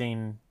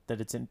suspecting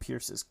that it's in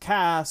Pierce's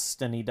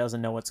cast, and he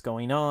doesn't know what's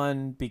going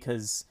on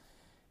because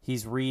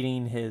he's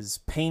reading his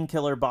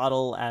painkiller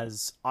bottle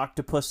as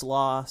octopus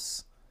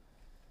loss.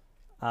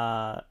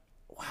 Wow.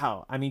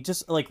 I mean,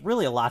 just like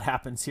really a lot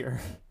happens here.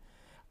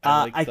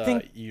 I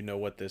think you know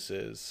what this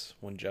is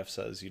when Jeff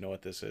says you know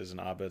what this is, and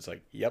Abed's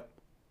like, yep.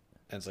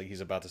 And it's like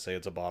he's about to say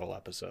it's a bottle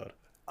episode.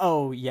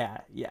 Oh, yeah.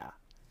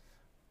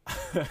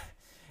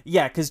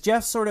 Yeah, because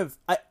Jeff sort of...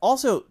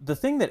 also, the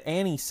thing that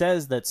Annie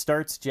says that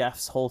starts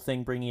Jeff's whole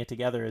thing bringing it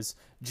together is,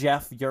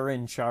 Jeff, you're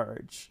in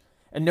charge.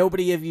 And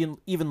nobody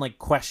even like,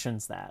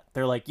 questions that.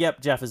 They're like, yep,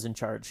 Jeff is in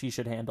charge. He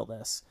should handle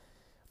this.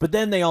 But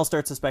then they all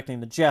start suspecting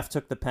that Jeff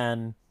took the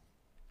pen.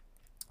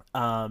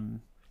 And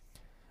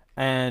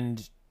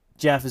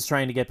Jeff is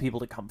trying to get people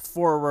to come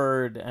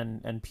forward,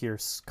 and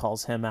Pierce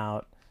calls him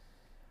out.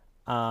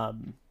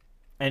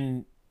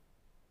 And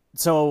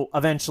so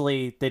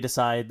eventually they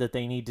decide that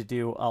they need to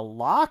do a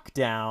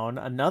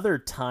lockdown, another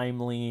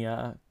timely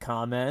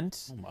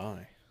comment. Oh,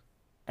 my.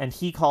 And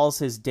he calls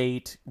his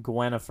date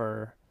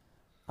Gwennifer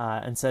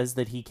and says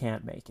that he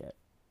can't make it.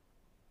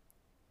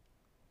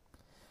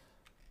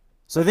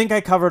 So I think I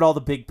covered all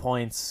the big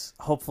points,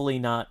 hopefully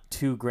not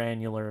too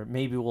granular.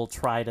 Maybe we'll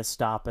try to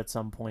stop at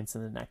some points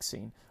in the next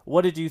scene.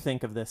 What did you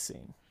think of this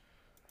scene?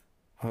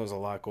 There was a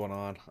lot going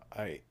on.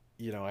 I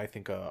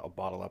think a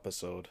bottle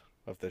episode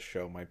of this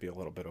show might be a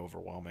little bit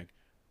overwhelming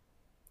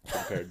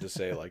compared to,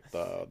 say, like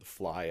the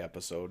Fly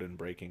episode in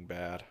Breaking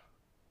Bad.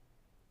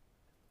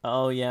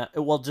 Oh, yeah.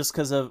 Well, just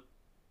because of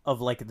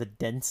like the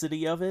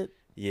density of it?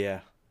 Yeah.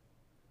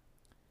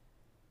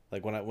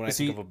 Like when I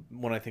think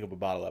of a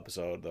bottle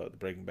episode, the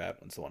Breaking Bad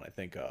one's the one I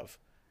think of.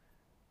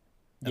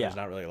 And yeah. There's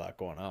not really a lot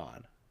going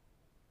on.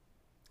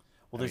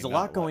 Well, there's a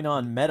lot going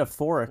on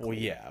metaphorically. Well,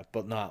 yeah,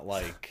 but not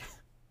like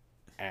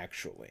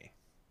actually.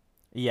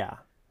 Yeah.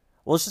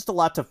 Well, it's just a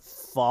lot to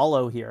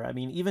follow here. I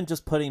mean, even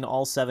just putting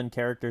all 7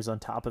 characters on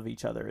top of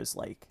each other is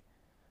like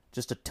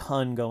just a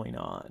ton going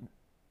on.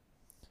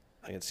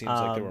 Like, it seems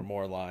like there were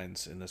more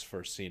lines in this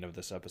first scene of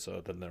this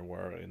episode than there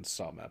were in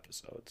some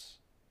episodes,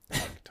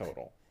 like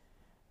total.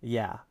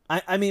 Yeah.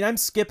 I mean, I'm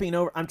skipping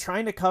over. I'm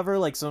trying to cover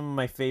like some of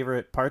my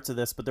favorite parts of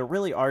this, but there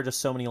really are just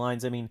so many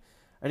lines. I mean,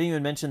 I didn't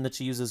even mention that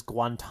she uses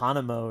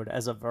Guantanamo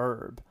as a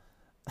verb.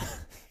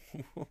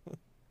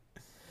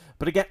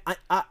 But again,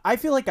 I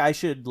feel like I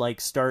should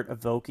like start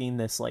evoking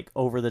this like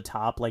over the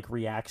top like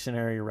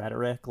reactionary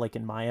rhetoric like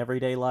in my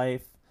everyday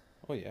life.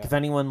 Oh yeah. If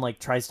anyone like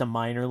tries to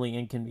minorly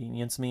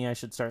inconvenience me, I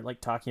should start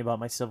like talking about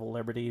my civil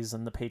liberties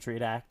and the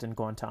Patriot Act and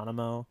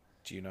Guantanamo.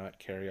 Do you not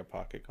carry a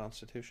pocket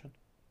constitution?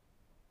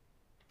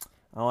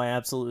 Oh, I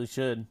absolutely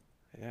should.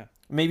 Yeah.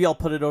 Maybe I'll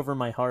put it over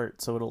my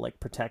heart so it'll like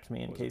protect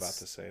me in case. I was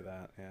about to say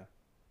that.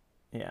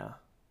 Yeah.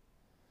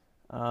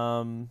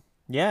 Yeah.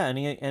 Yeah,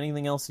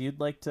 anything else you'd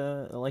like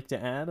to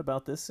add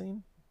about this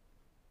scene?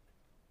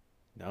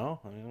 No,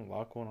 I mean, a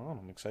lot going on.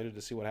 I'm excited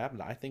to see what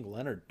happens. I think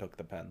Leonard took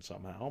the pen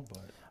somehow,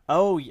 but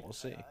we'll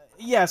see.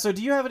 Yeah, so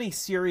do you have any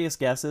serious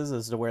guesses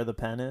as to where the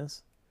pen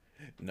is?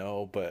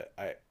 No, but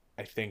I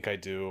think I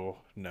do.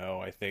 No,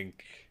 I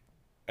think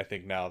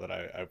now that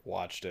I've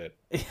watched it,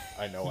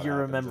 I know what you're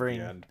happens remembering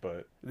at the end,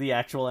 but the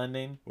actual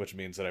ending, which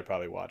means that I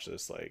probably watched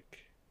this like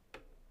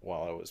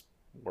while I was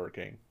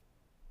working.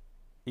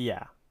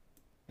 Yeah.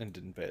 And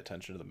didn't pay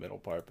attention to the middle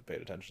part, but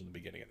paid attention to the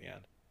beginning and the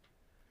end.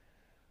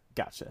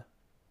 Gotcha.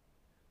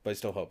 But I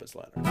still hope it's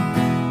Leonard.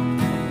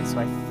 So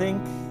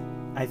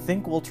I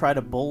think we'll try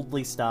to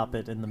boldly stop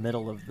it in the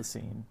middle of the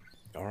scene.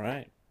 All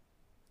right.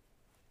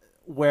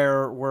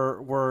 Where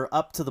we're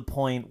up to the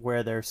point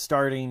where they're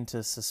starting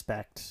to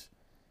suspect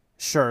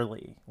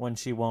Shirley when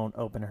she won't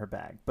open her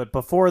bag. But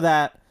before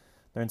that,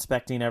 They're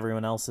inspecting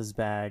everyone else's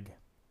bag,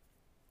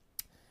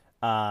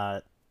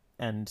 uh,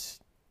 and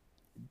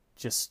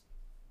just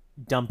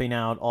dumping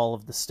out all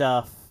of the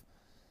stuff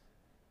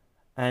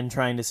and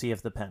trying to see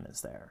if the pen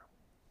is there.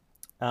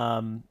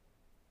 Um,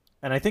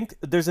 and I think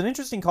there's an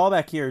interesting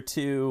callback here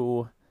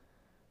to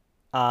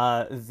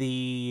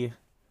the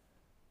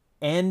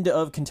end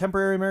of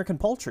contemporary American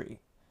poultry,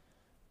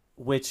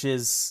 which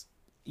is,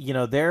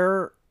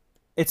 they're.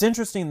 It's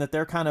interesting that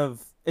they're kind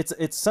of.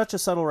 It's such a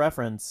subtle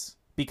reference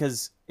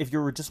because if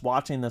you were just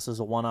watching this as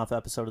a one-off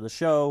episode of the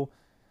show,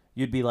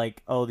 you'd be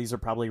like, oh, these are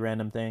probably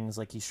random things.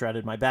 Like, he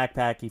shredded my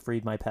backpack, he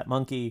freed my pet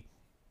monkey.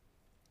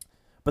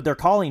 But they're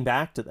calling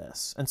back to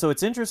this. And so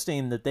it's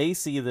interesting that they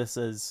see this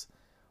as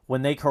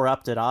when they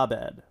corrupted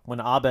Abed, when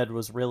Abed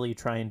was really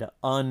trying to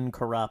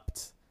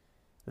uncorrupt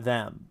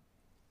them.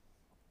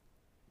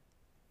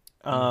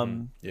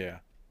 Yeah.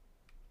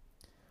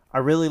 I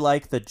really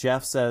like that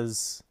Jeff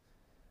says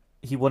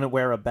he wouldn't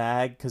wear a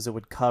bag because it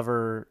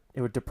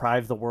would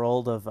deprive the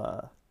world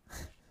of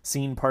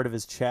seeing part of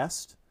his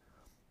chest.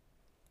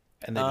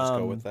 And they just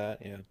go with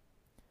that, yeah.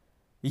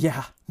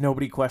 Yeah,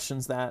 nobody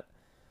questions that.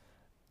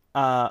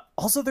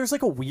 Also, there's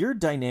like a weird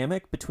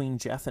dynamic between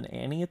Jeff and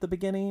Annie at the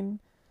beginning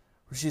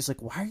where she's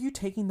like, why are you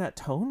taking that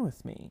tone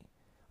with me?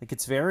 Like,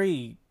 it's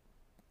very,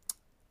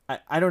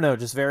 I don't know,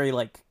 just very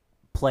like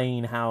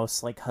playing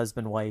house, like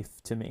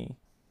husband-wife to me.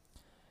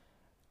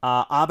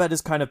 Abed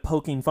is kind of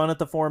poking fun at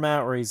the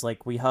format where he's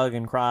like, we hug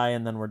and cry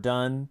and then we're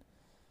done.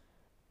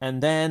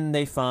 And then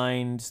they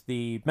find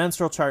the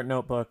menstrual chart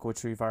notebook,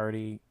 which we've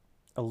already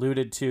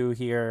alluded to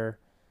here.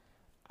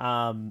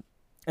 And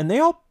they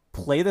all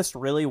play this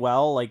really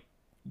well. Like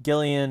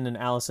Gillian and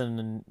Allison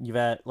and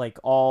Yvette, like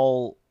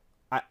all,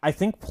 I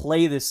think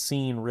play this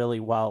scene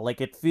really well.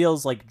 Like it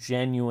feels like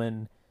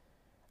genuine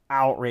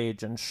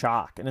outrage and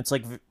shock. And it's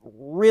like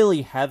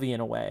really heavy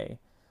in a way.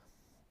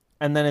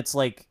 And then it's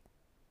like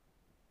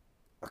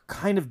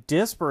kind of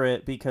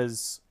disparate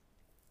because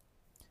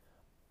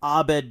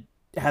Abed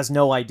has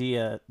no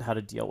idea how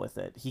to deal with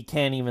it. He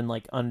can't even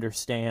like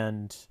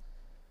understand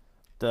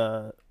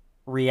the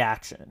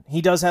reaction. He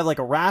does have like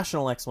a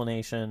rational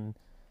explanation,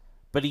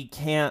 but he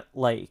can't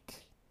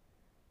like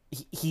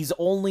he's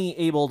only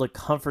able to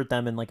comfort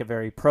them in like a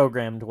very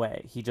programmed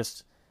way. He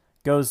just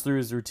goes through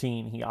his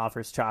routine. He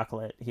offers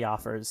chocolate, he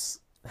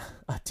offers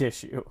a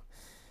tissue.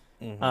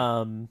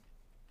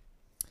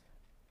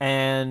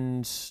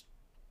 And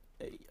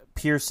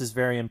Pierce is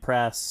very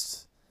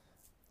impressed,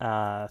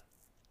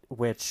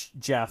 which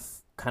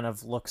Jeff kind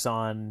of looks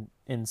on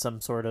in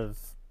some sort of,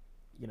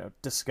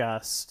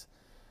 disgust.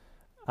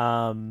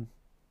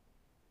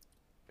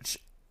 Which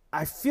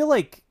I feel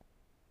like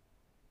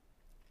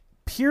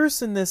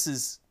Pierce in this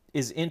is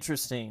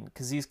interesting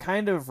because he's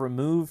kind of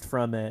removed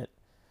from it.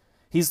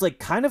 He's like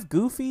kind of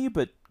goofy,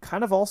 but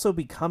kind of also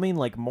becoming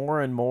like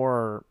more and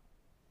more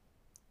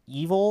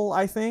evil,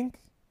 I think.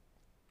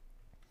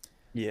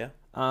 Yeah.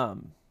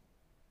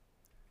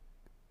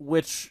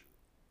 Which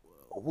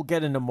we'll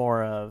get into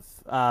more of.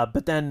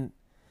 But then,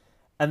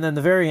 and then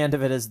the very end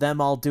of it is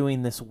them all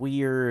doing this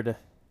weird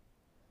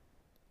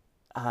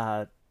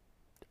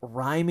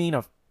rhyming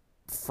a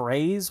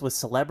phrase with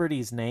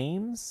celebrities'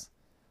 names.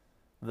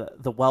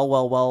 The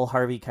well,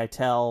 Harvey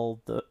Keitel,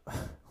 the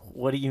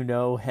what do you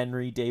know,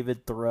 Henry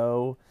David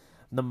Thoreau,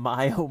 the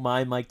my oh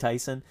my Mike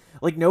Tyson.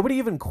 Like nobody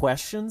even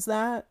questions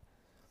that.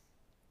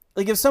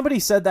 Like if somebody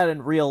said that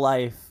in real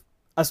life,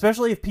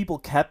 especially if people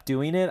kept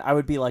doing it, I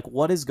would be like,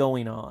 what is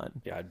going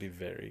on? Yeah, I'd be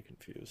very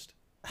confused.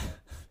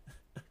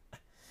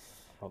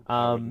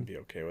 I wouldn't be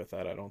okay with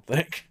that, I don't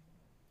think.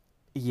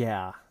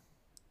 Yeah.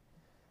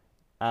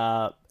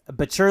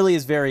 But Shirley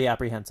is very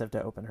apprehensive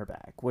to open her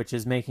bag, which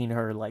is making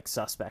her like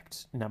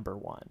suspect number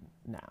one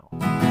now.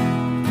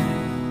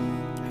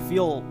 I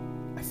feel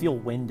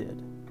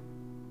winded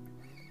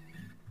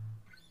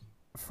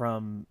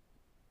from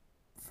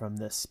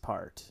this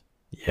part.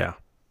 Yeah.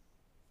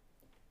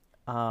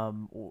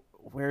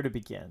 Where to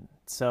begin?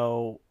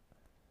 So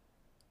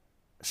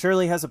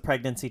Shirley has a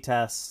pregnancy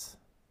test.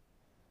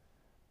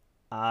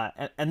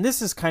 And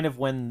this is kind of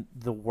when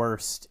the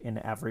worst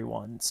in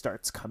everyone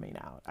starts coming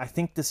out. I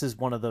think this is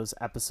one of those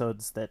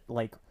episodes that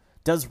like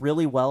does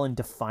really well in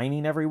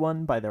defining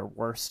everyone by their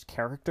worst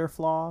character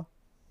flaw.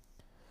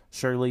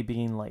 Shirley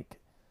being like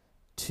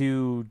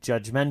too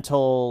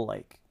judgmental,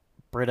 like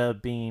Britta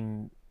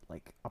being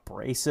like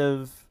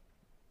abrasive,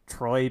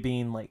 Troy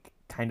being like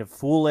kind of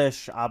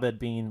foolish, Abed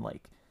being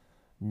like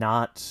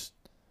not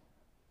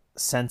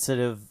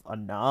sensitive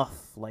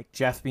enough, like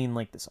Jeff being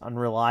like this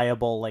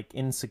unreliable, like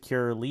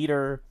insecure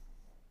leader,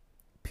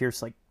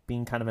 Pierce like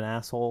being kind of an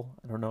asshole.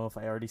 I don't know if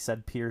I already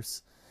said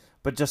Pierce,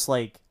 but just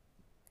like,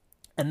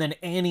 and then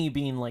Annie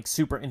being like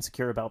super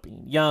insecure about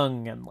being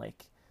young and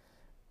like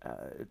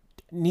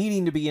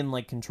needing to be in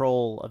like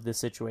control of this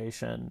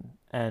situation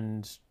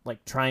and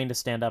like trying to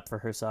stand up for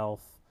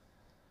herself.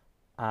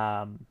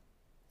 But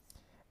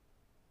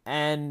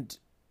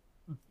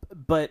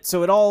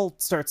so it all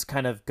starts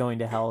kind of going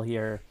to hell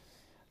here.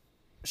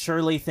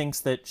 Shirley thinks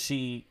that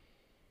she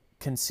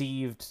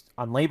conceived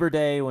on Labor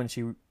Day when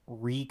she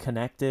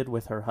reconnected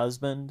with her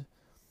husband.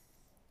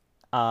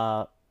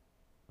 Uh,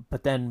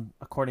 but then,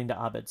 according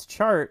to Abed's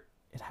chart,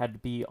 it had to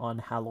be on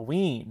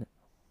Halloween,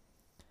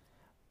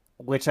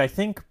 which I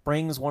think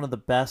brings one of the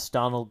best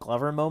Donald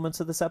Glover moments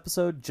of this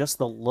episode. Just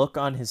the look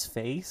on his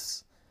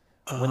face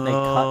when they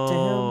cut to him.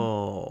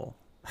 Oh.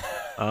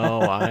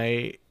 Oh,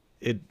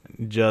 it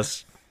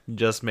just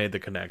just made the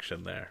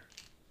connection there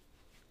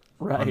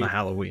on the Right.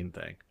 Halloween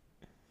thing.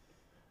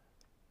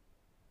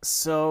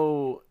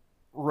 So,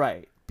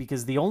 right,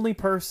 because the only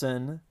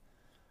person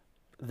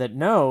that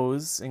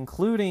knows,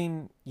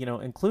 including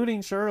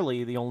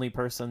Shirley, the only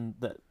person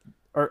that,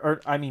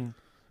 or I mean,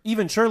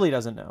 even Shirley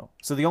doesn't know.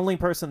 So the only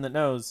person that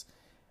knows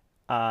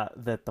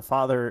that the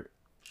father,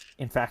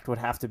 in fact, would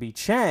have to be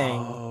Chang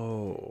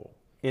Oh.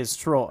 is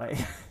Troy.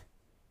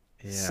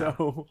 Yeah.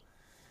 So,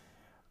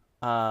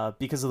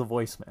 because of the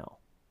voicemail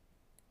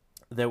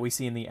that we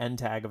see in the end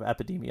tag of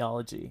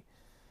epidemiology.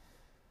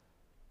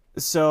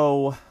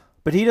 So,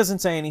 but he doesn't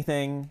say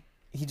anything.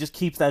 He just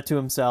keeps that to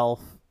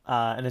himself,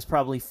 and is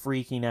probably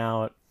freaking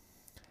out.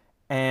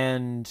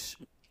 And,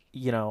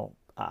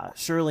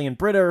 Shirley and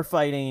Britta are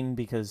fighting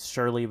because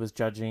Shirley was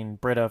judging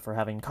Britta for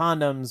having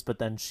condoms, but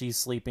then she's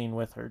sleeping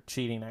with her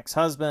cheating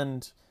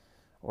ex-husband,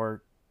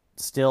 or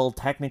still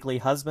technically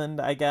husband,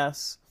 I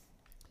guess.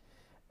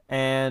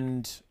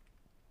 And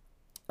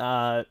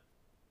also,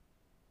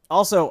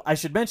 I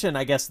should mention,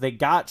 I guess they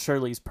got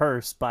Shirley's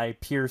purse by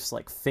Pierce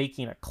like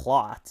faking a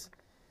clot.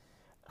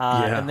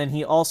 Yeah. And then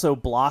he also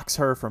blocks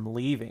her from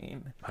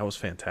leaving. That was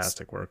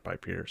fantastic work by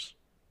Pierce.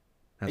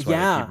 That's why they keep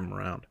Yeah, him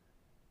around.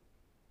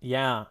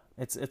 yeah,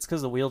 it's because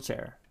of the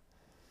wheelchair.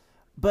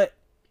 But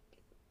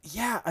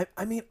yeah,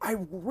 I mean, I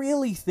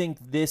really think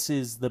this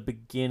is the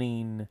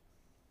beginning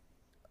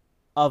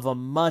of a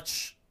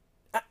much.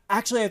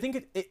 Actually, I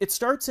think it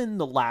starts in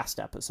the last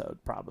episode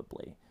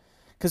probably,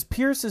 because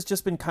Pierce has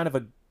just been kind of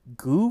a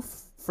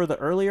goof for the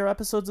earlier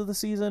episodes of the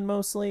season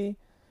mostly,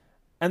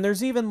 and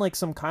there's even like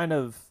some kind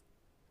of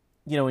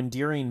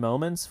endearing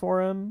moments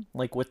for him,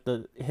 like with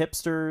the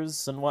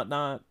hipsters and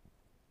whatnot.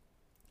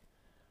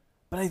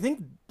 But I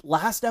think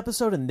last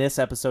episode and this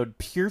episode,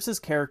 Pierce's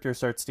character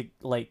starts to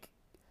like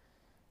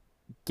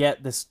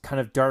get this kind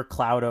of dark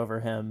cloud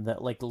over him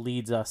that like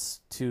leads us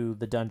to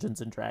the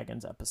Dungeons and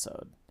Dragons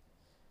episode.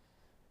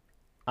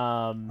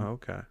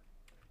 Okay.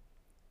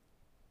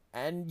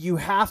 And you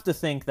have to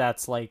think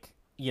that's like,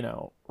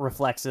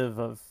 reflexive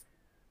of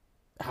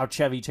how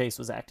Chevy Chase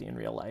was acting in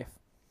real life.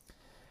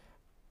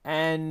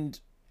 And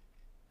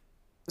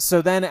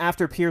so then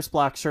after Pierce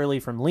blocks Shirley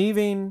from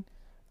leaving,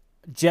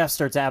 Jeff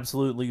starts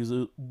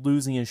absolutely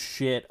losing his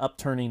shit,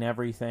 upturning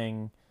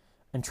everything.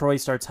 And Troy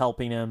starts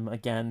helping him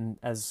again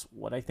as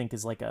what I think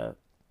is like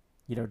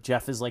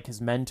Jeff is like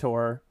his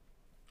mentor.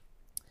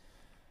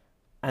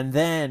 And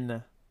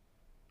then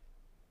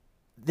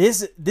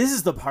this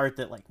is the part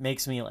that like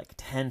makes me like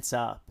tense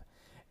up,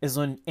 is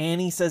when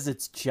Annie says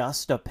it's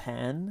just a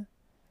pen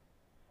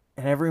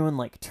and everyone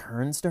like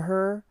turns to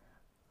her.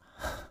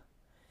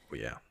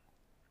 Yeah.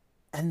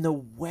 And the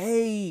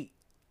way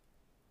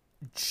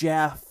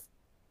Jeff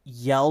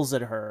yells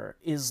at her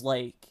is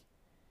like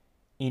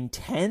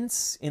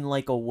intense in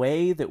like a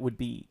way that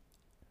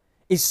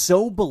is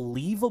so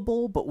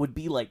believable, but would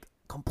be like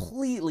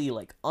completely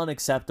like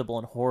unacceptable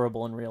and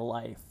horrible in real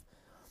life.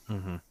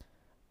 Mm-hmm.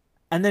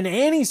 And then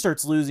Annie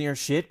starts losing her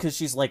shit because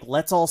she's like,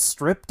 let's all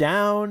strip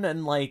down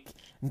and like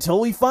until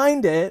we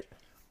find it.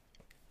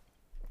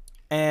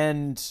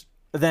 And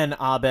then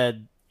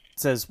Abed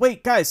says,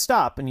 wait, guys,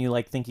 stop. And you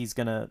like think he's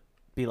gonna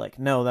be like,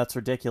 no, that's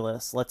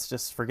ridiculous, let's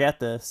just forget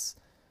this.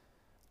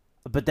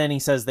 But then he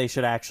says they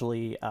should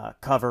actually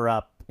cover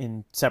up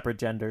in separate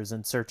genders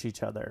and search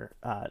each other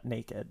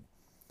naked.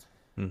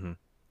 Mm-hmm.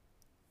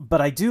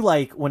 But I do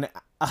like when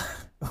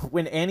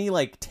when Annie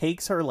like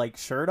takes her like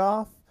shirt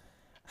off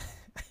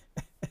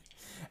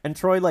and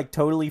Troy like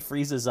totally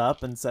freezes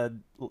up and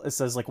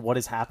says like, what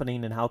is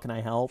happening and how can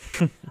I help?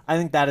 I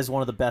think that is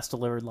one of the best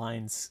delivered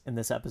lines in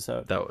this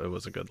episode. That it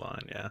was a good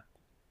line, yeah.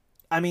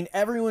 I mean,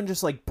 everyone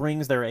just like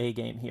brings their A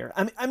game here.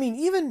 I mean,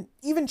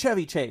 even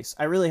Chevy Chase,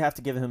 I really have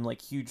to give him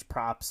like huge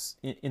props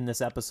in this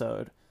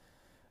episode.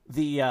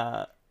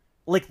 The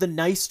like the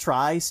nice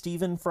try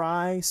Stephen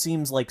Fry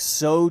seems like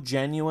so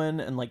genuine,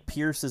 and like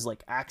Pierce is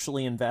like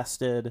actually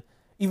invested,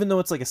 even though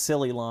it's like a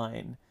silly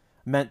line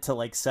meant to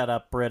like set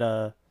up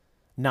Britta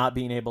not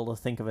being able to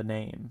think of a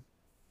name.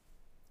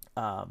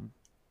 But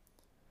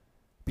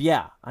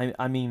yeah,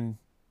 I mean,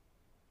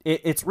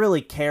 it's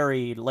really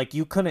carried. Like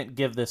you couldn't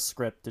give this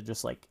script to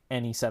just like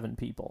any 7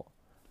 people.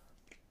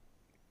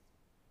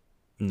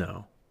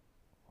 No.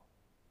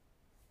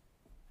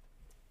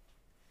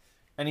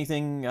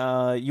 Anything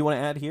you want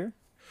to add here?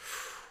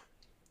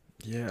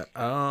 Yeah.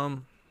 I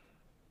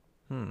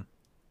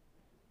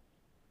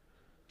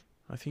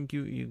think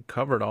you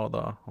covered all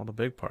the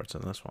big parts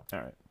in this one. All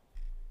right.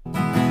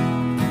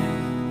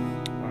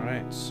 All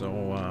right.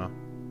 So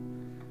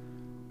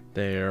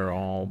they're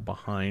all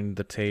behind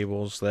the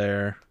tables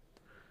there.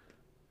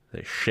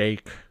 They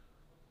shake.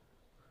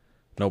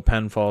 No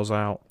pen falls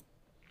out.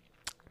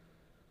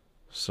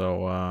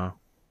 So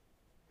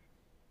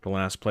the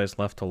last place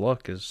left to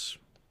look is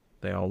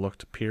they all look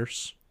to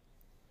Pierce,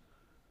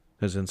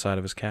 who's inside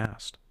of his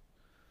cast.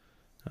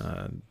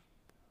 Uh,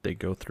 they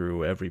go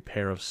through every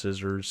pair of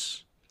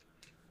scissors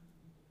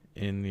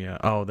in the.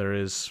 Oh, there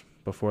is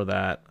before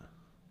that.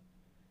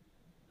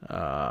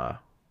 Uh,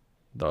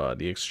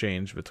 the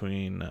exchange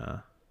between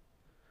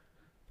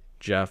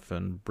Jeff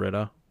and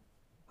Britta,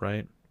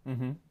 right?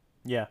 Mm-hmm.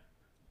 Yeah.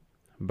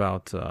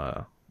 About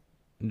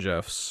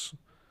Jeff's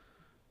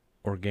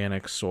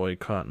organic soy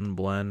cotton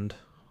blend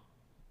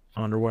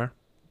underwear.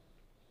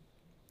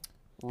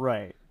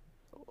 Right.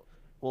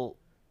 Well,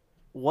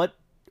 what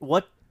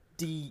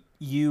do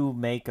you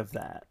make of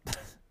that?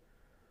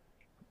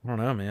 I don't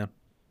know, man.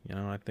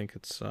 I think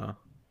it's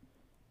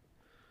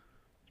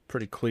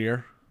pretty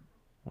clear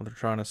what they're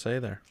trying to say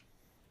there.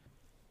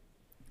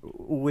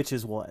 Which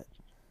is what?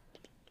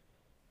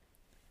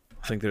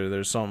 I think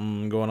there's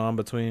something going on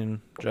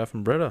between Jeff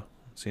and Britta.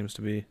 Seems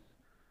to be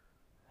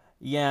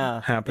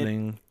Yeah,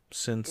 happening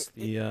since it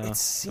the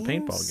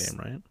paintball seems game,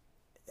 right?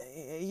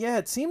 yeah,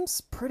 it seems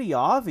pretty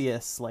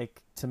obvious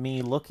like to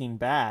me looking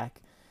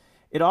back.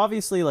 It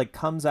obviously like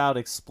comes out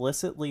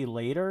explicitly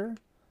later,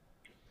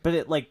 but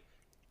it like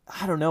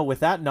I don't know,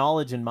 with that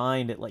knowledge in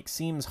mind, it like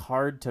seems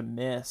hard to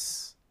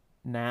miss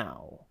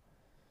now.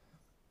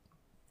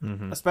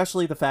 Mm-hmm.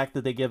 Especially the fact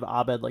that they give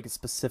Abed like a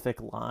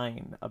specific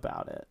line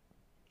about it.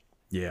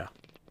 Yeah.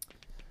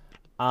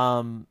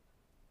 Um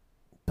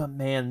but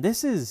man,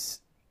 this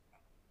is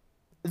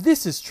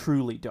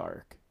truly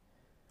dark.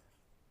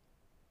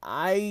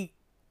 I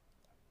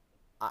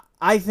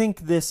I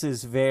think this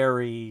is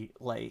very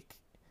like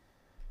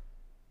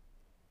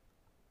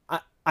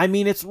I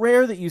mean it's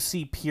rare that you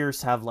see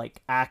Pierce have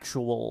like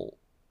actual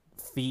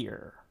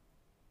fear.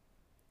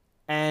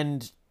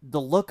 And the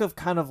look of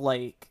kind of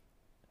like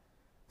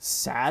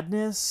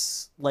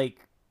sadness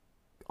like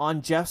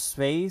on Jeff's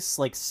face,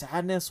 like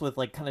sadness with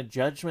like kind of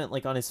judgment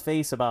like on his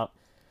face about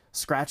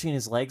scratching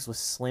his legs with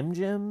Slim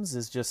Jims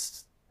is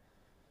just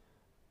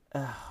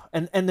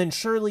and then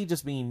Shirley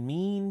just being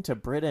mean to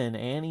Britta and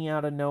Annie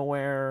out of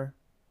nowhere.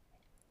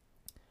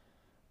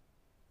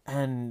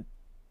 And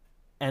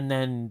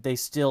then they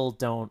still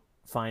don't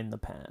find the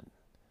pen.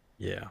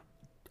 Yeah.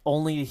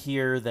 Only to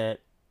hear that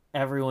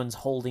everyone's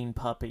holding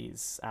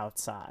puppies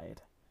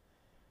outside.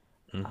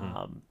 Mm-hmm.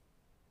 Um,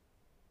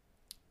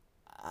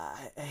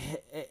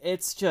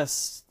 it's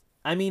just,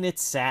 I mean,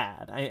 it's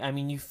sad. I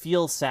mean, you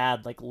feel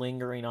sad, like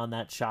lingering on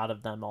that shot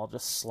of them all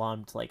just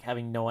slumped, like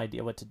having no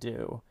idea what to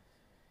do.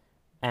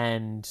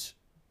 And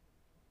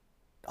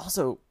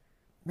also,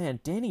 man,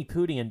 Danny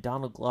Pudi and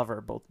Donald Glover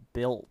are both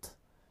built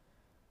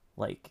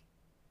like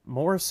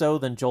more so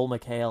than Joel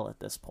McHale at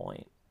this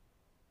point.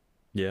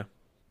 Yeah.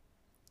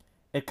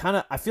 It kind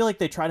of I feel like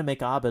they try to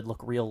make Abed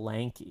look real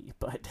lanky,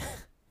 but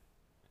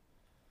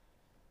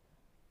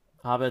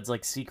Abed's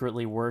like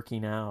secretly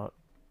working out.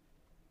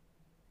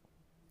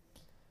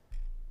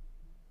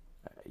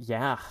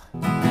 Yeah.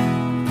 All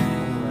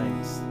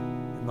right.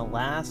 In the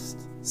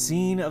last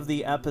scene of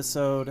the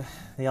episode,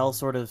 they all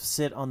sort of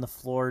sit on the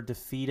floor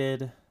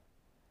defeated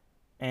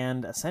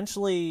and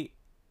essentially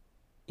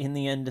in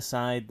the end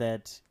decide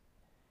that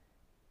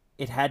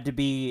it had to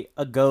be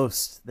a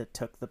ghost that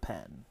took the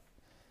pen.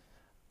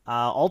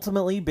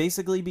 Ultimately,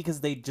 basically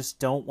because they just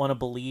don't want to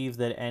believe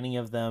that any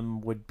of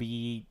them would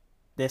be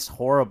this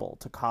horrible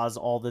to cause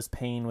all this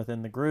pain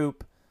within the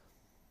group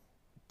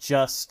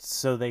just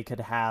so they could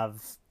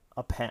have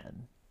a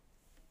pen.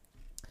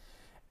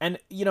 And,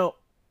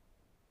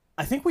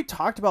 I think we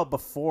talked about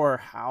before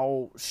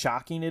how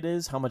shocking it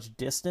is how much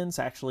distance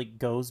actually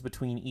goes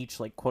between each,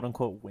 like,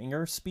 quote-unquote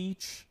winger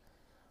speech.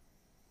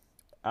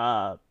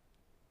 But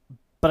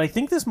I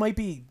think this might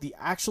be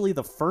actually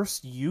the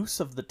first use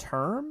of the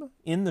term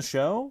in the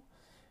show.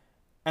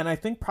 And I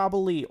think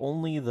probably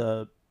only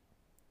the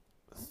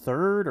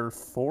third or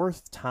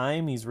fourth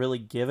time he's really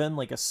given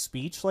like a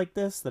speech like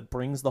this that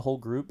brings the whole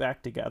group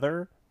back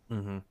together.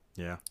 Mm-hmm.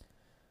 Yeah.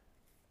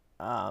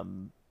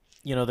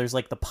 There's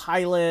like the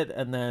pilot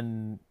and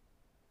then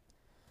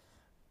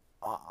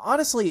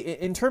honestly,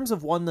 in terms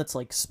of one that's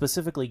like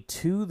specifically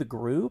to the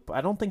group,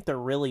 I don't think there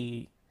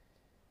really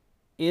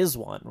is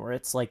one where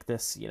it's like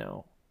this,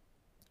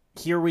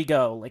 here we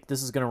go, like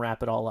this is going to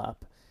wrap it all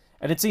up.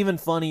 And it's even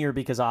funnier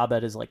because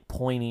Abed is like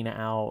pointing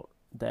out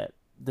that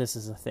this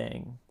is a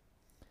thing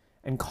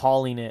and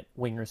calling it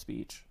winger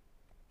speech.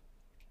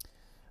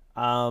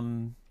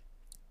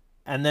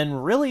 And then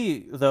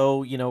really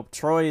though,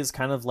 Troy is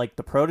kind of like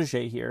the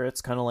protege here.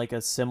 It's kind of like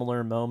a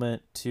similar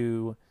moment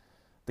to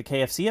the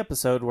KFC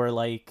episode where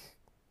like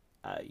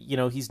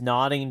he's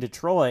nodding to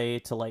Troy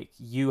to like,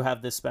 you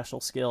have this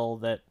special skill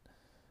that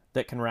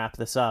can wrap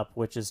this up,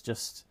 which is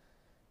just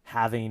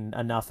having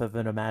enough of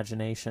an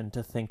imagination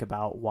to think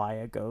about why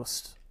a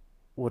ghost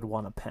would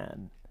want a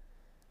pen.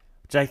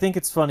 Which I think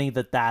it's funny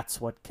that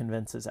that's what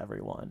convinces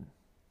everyone.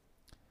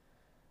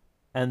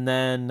 And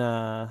then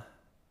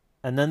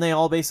they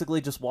all basically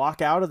just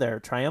walk out of there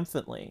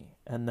triumphantly.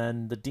 And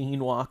then the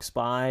dean walks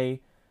by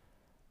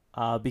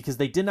because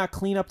they did not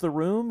clean up the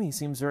room. He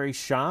seems very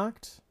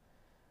shocked,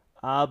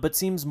 but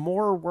seems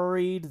more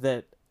worried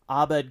that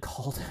Abed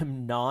called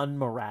him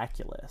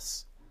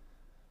non-miraculous.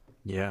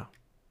 Yeah.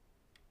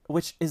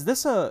 Which is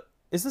this a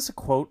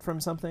quote from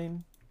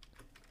something?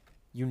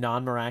 You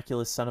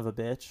non-miraculous son of a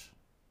bitch.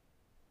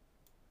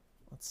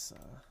 Let's.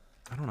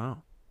 I don't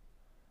know.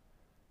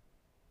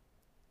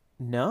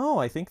 No,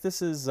 I think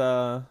this is.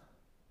 That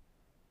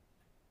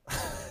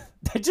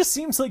just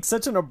seems like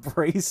such an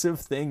abrasive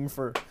thing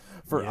for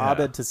Yeah.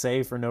 Abed to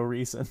say for no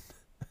reason.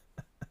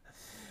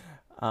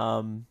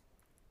 But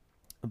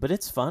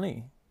it's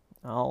funny.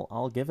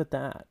 I'll give it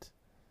that.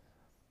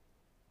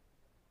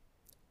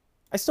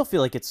 I still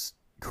feel like it's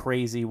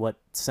crazy what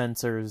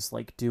censors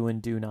like do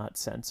and do not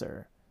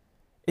censor.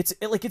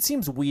 It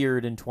seems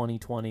weird in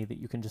 2020 that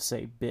you can just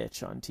say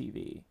bitch on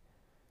TV,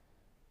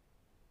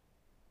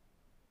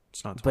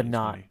 It's not but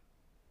not.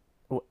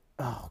 2020.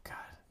 Oh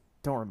God,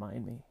 don't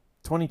remind me.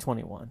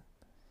 2021.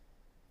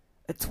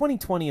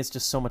 2020 is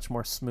just so much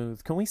more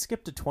smooth. Can we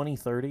skip to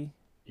 2030?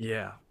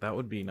 Yeah, that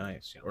would be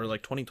nice. Or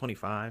like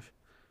 2025.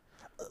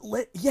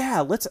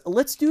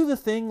 Let's do the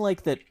thing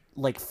like that,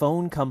 like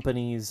phone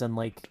companies and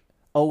like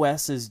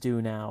OSs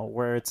do now,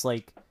 where it's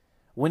like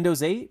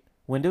Windows 8,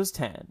 Windows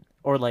 10,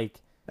 or like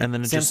And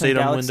then it just Samsung stayed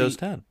on Galaxy. Windows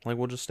 10. Like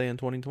we'll just stay in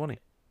 2020.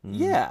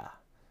 Yeah,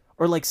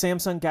 or like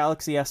Samsung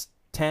Galaxy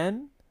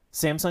S10,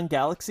 Samsung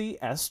Galaxy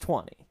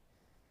S20.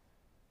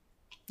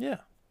 Yeah.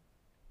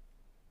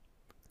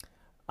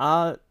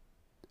 Uh,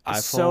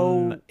 iPhone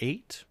so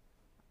 8,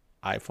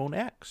 iPhone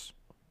X.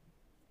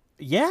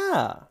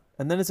 yeah,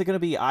 and then is it going to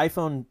be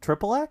iPhone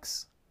Triple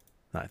X?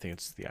 No, I think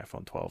it's the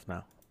iPhone 12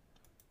 now.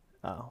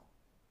 Oh,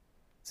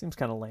 seems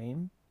kind of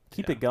lame.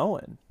 Keep Yeah. it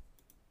going.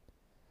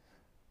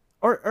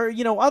 Or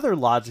other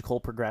logical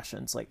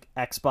progressions like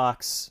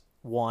Xbox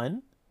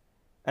One,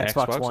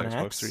 Xbox One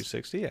Xbox X,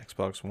 360,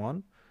 Xbox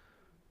One.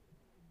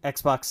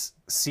 Xbox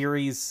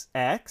Series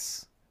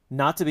X,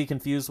 not to be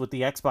confused with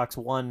the Xbox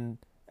One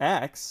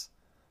X,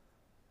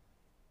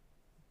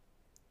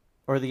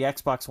 or the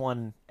Xbox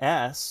One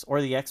S,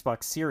 or the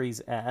Xbox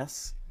Series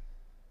S.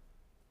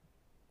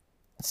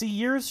 See,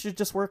 years should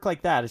just work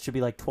like that. It should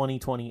be like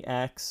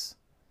 2020X,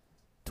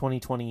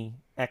 2020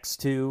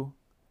 X2,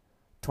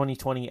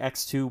 2020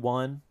 X2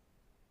 1.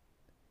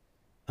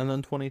 And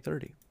then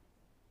 2030.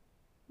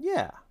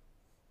 Yeah.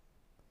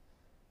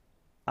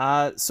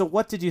 So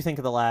what did you think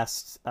of the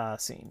last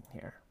scene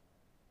here?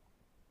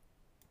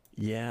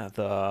 Yeah,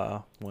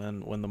 the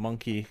when the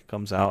monkey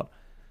comes out.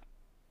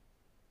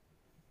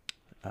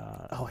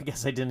 Oh, I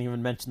guess I didn't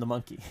even mention the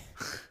monkey.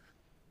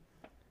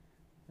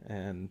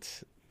 And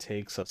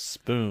takes a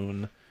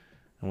spoon,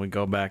 and we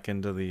go back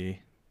into the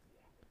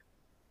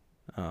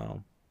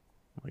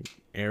like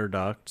air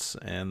ducts,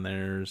 and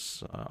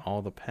there's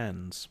all the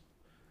pens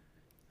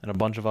and a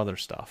bunch of other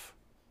stuff.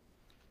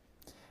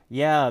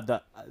 Yeah,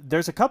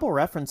 there's a couple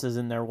references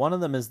in there. One of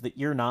them is the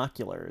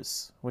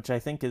earnoculars, which I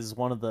think is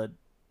one of the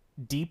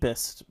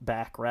deepest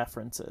back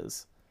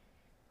references.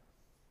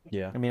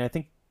 Yeah. I mean, I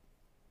think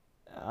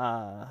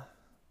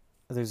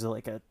there's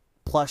like a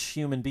plush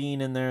human being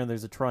in there.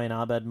 There's a Troy and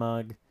Abed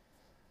mug.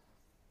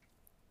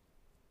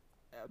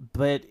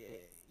 But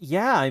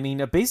yeah, I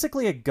mean,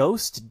 basically a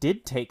ghost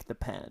did take the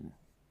pen.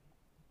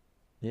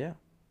 Yeah.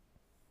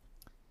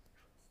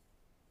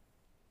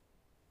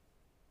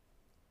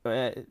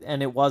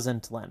 And it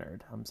wasn't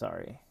Leonard. I'm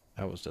sorry.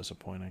 That was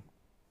disappointing.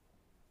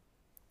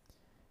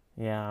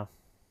 Yeah.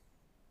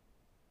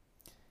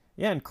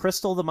 Yeah, and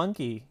Crystal the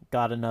monkey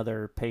got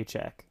another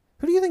paycheck.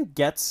 Who do you think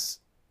gets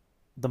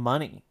the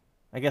money?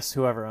 I guess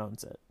whoever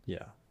owns it.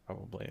 Yeah,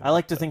 probably. I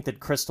like to think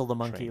that Crystal the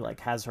monkey trainer. like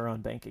has her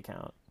own bank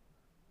account.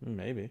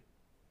 Maybe.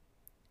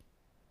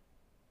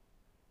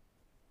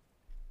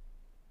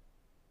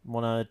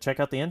 Want to check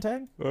out the end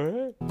tag? All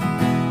right.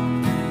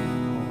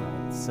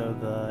 Alright, so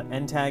the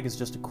end tag is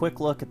just a quick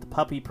look at the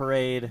puppy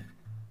parade.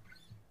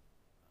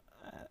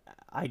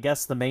 I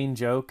guess the main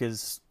joke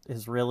is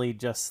really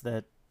just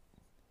that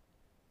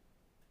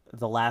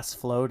the last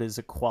float is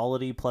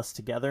equality plus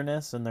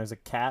togetherness, and there's a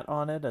cat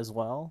on it as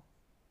well.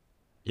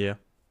 Yeah.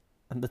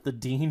 And that the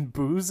dean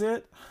boos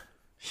it.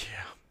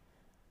 Yeah.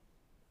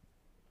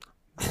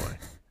 Boy.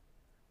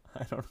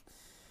 I don't.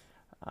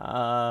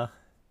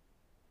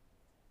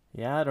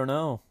 Yeah, I don't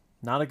know.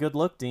 Not a good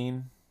look,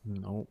 Dean.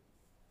 Nope.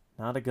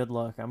 Not a good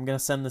look. I'm gonna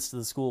send this to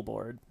the school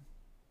board.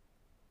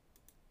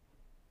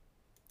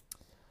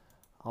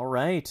 All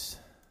right.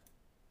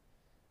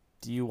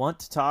 Do you want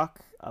to talk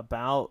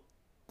about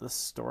the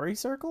story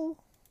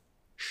circle?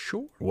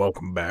 Sure.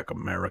 Welcome back,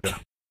 America.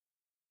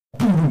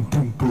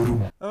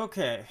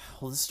 Okay.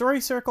 Well, the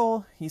story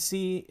circle, you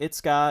see,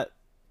 it's got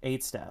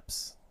 8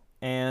 steps.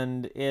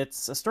 And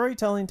it's a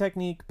storytelling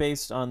technique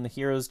based on the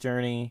hero's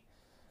journey,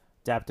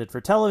 adapted for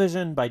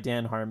television by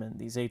Dan Harmon.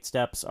 These 8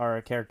 steps are: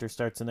 a character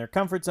starts in their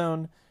comfort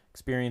zone,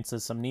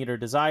 experiences some need or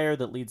desire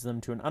that leads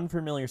them to an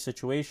unfamiliar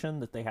situation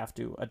that they have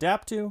to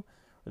adapt to,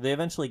 or they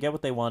eventually get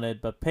what they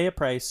wanted but pay a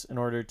price in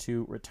order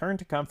to return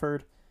to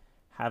comfort,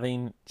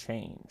 having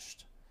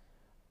changed.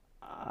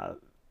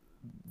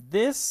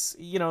 this,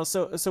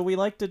 so we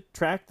like to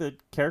track the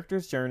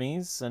characters'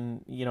 journeys,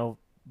 and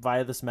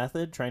via this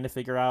method, trying to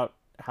figure out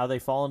how they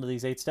fall into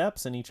these 8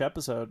 steps in each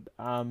episode.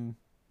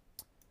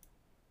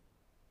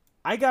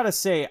 I gotta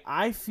say,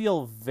 I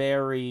feel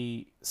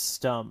very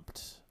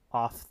stumped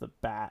off the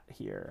bat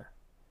here.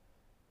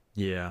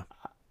 Yeah,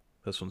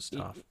 this one's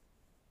tough.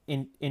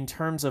 In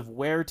terms of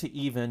where to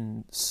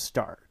even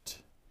start.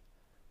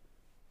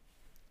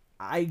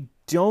 I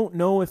don't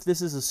know if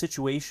this is a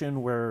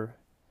situation where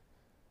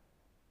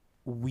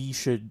we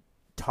should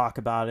talk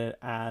about it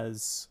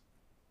as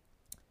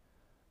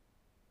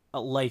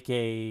like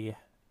a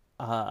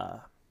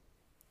whole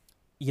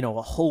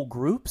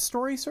group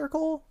story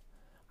circle.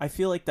 I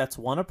feel like that's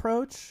one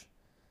approach,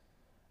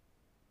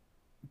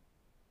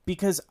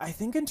 because I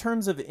think in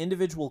terms of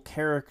individual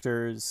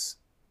characters,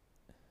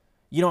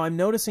 I'm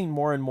noticing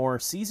more and more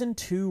season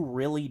 2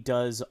 really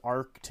does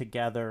arc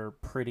together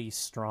pretty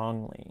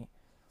strongly.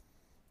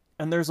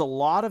 And there's a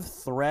lot of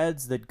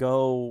threads that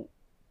go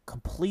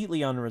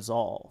completely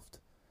unresolved.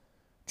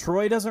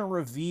 Troy doesn't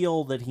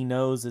reveal that he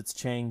knows it's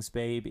Chang's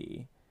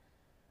baby.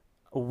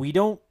 We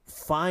don't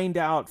find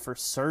out for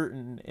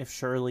certain if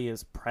Shirley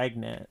is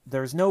pregnant.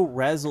 There's no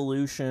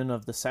resolution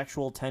of the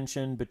sexual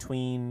tension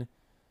between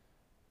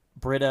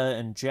Britta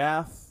and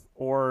Jeff,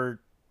 or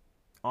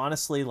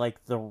honestly,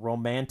 like the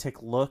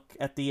romantic look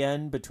at the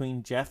end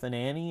between Jeff and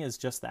Annie is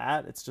just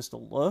that. It's just a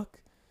look.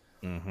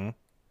 Mm-hmm.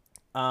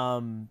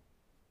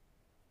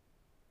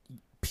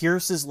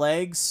 Pierce's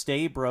legs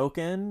stay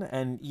broken,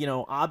 and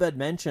Abed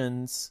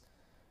mentions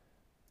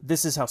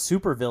this is how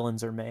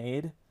supervillains are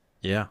made.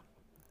 Yeah.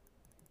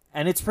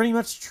 And it's pretty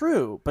much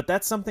true, but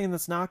that's something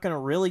that's not going to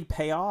really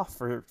pay off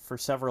for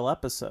several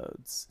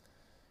episodes.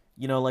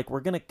 Like, we're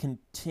going to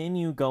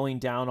continue going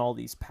down all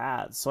these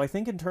paths. So I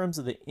think in terms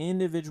of the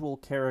individual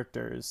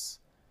characters,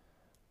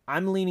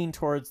 I'm leaning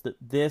towards that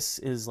this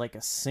is like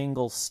a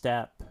single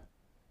step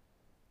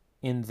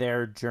in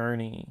their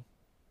journey.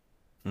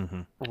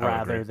 Mm-hmm.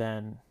 Rather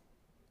than,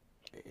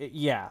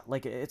 yeah,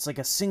 like it's like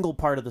a single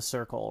part of the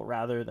circle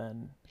rather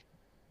than,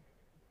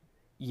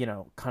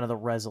 kind of the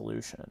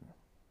resolution.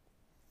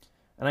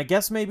 And I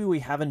guess maybe we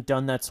haven't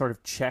done that sort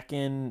of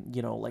check-in,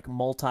 like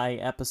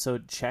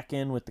multi-episode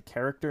check-in with the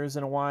characters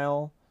in a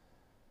while.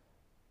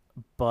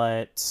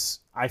 But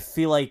I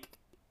feel like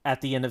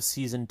at the end of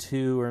season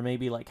 2, or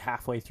maybe like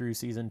halfway through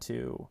season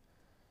 2,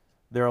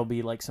 there'll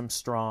be like some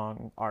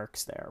strong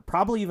arcs there.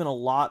 Probably even a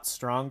lot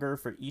stronger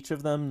for each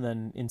of them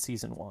than in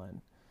season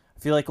 1. I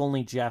feel like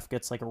only Jeff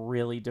gets like a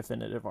really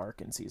definitive arc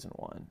in season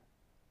 1.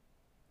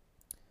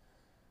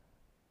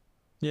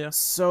 Yeah.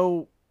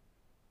 So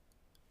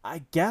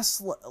I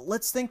guess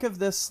let's think of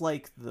this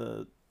like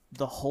the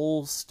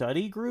whole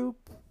study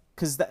group,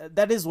 because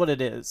that is what it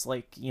is.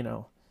 Like,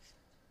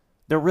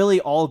 they're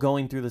really all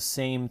going through the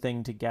same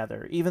thing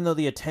together, even though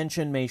the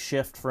attention may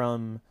shift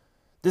from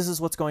this is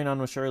what's going on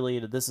with Shirley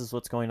to this is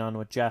what's going on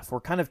with Jeff.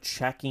 We're kind of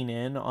checking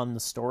in on the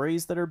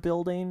stories that are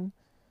building.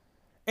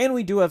 And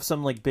we do have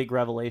some like big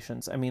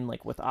revelations. I mean,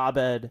 like with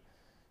Abed,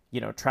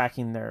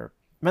 tracking their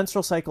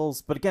menstrual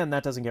cycles, but again,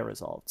 that doesn't get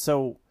resolved.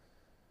 So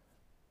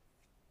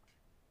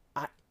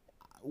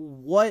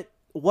what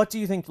do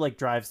you think like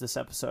drives this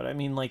episode? I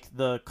mean, like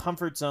the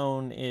comfort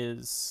zone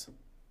is,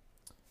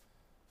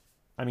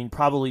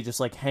 probably just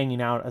like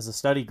hanging out as a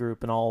study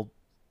group and all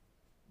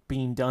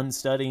being done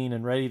studying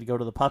and ready to go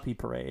to the puppy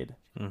parade.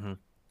 Mm-hmm.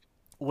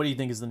 What do you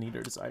think is the need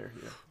or desire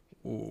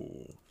here?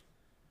 Ooh.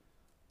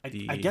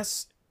 I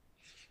guess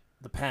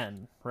the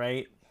pen,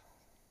 right?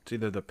 It's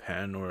either the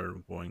pen or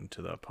going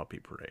to the puppy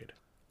parade.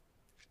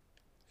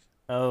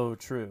 Oh,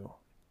 true.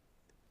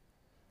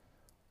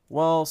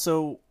 Well,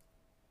 so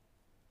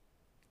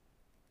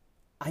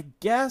I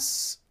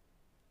guess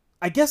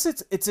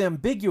it's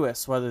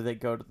ambiguous whether they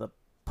go to the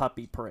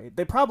puppy parade.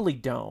 They probably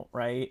don't,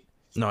 right?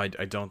 No, I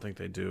don't think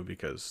they do,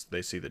 because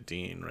they see the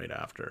dean right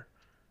after,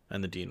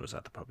 and the dean was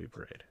at the puppy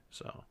parade.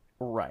 So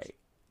right.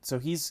 So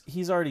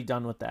he's already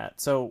done with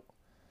that. So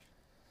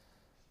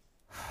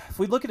if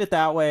we look at it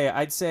that way,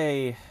 I'd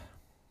say.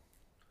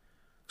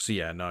 So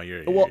yeah, no,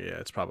 yeah,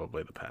 it's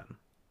probably the pen.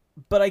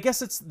 But I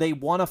guess they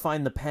want to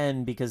find the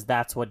pen because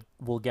that's what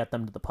will get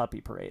them to the puppy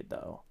parade,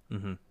 though.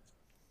 Mm-hmm.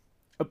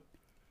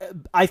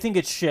 I think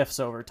it shifts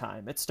over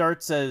time. It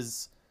starts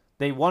as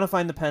they want to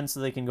find the pen so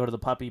they can go to the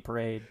puppy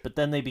parade, but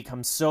then they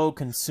become so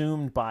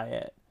consumed by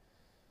it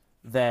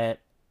that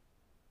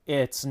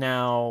it's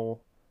now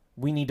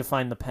we need to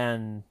find the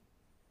pen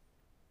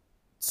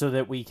so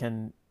that we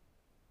can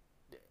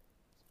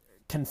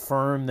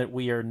confirm that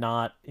we are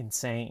not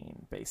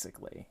insane,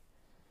 basically.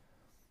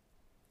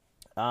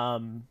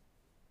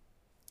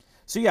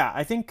 So yeah,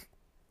 I think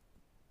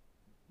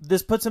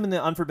this puts them in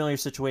the unfamiliar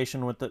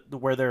situation with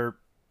where they're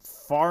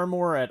far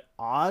more at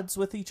odds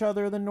with each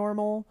other than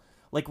normal.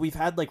 Like, we've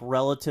had like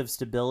relative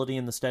stability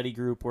in the study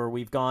group where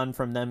we've gone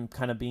from them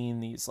kind of being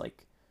these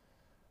like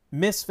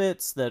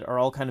misfits that are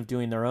all kind of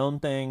doing their own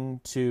thing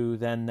to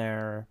then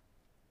they're,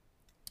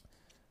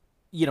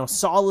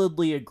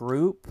 solidly a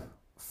group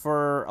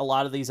for a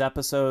lot of these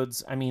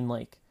episodes. I mean,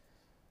 like,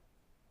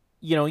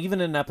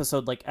 even in an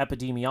episode like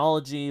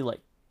epidemiology, like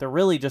they're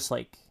really just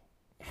like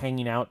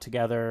hanging out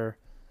together.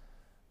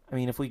 I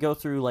mean, if we go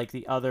through like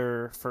the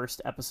other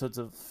first episodes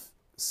of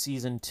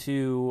season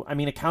 2, I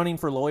mean, accounting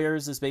for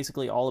lawyers is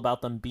basically all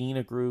about them being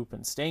a group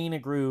and staying a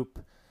group.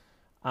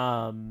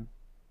 Um,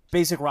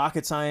 Basic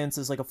rocket science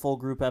is like a full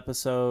group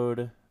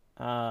episode.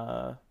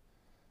 Uh,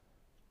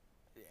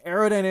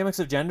 Aerodynamics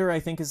of gender, I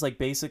think, is like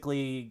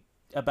basically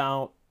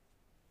about,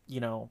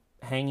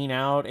 hanging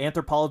out.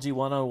 Anthropology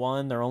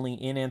 101, they're only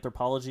in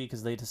anthropology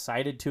because they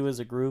decided to as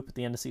a group at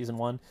the end of season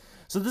 1.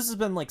 So this has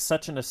been like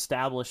such an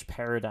established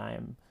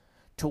paradigm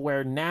to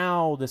where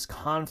now this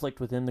conflict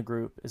within the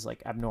group is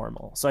like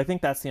abnormal. So I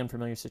think that's the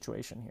unfamiliar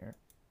situation here.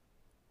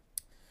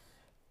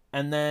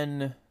 And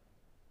then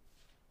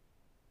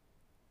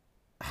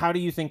how do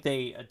you think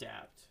they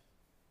adapt?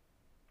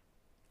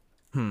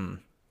 I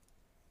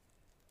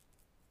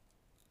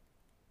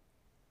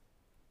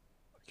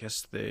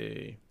guess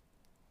they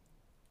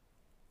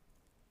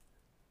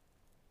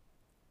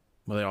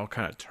all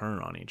kind of turn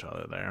on each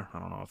other there. I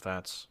don't know if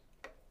that's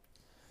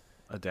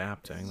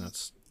adapting.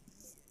 That's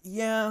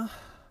Yeah,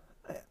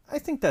 I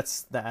think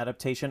that's the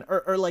adaptation.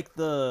 Or like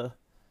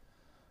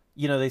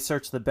they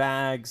search the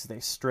bags, they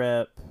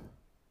strip.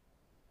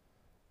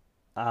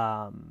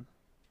 Um,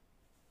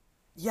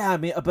 yeah, I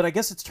mean, but I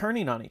guess it's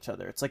turning on each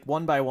other. It's like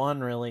one by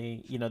one,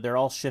 really. They're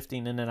all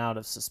shifting in and out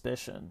of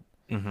suspicion.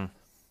 mm-hmm.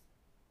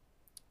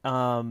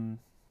 Um,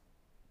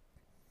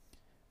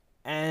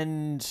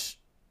 and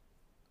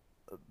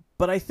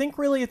but I think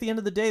really at the end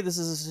of the day, this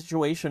is a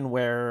situation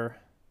where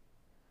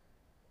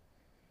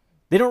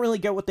they don't really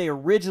get what they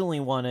originally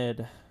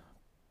wanted,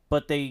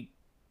 but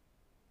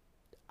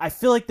I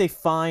feel like they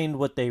find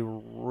what they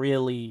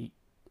really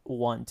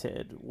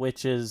wanted,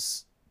 which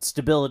is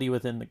stability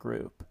within the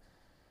group.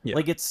 Yeah.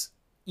 Like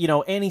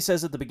Annie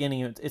says at the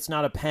beginning, it's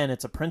not a pen,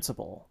 it's a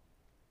principle.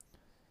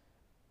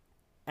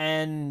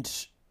 And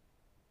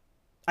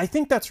I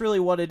think that's really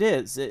what it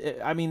is.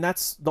 I mean,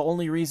 that's the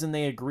only reason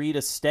they agree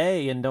to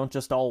stay and don't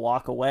just all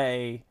walk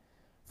away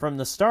from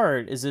the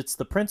start, is it's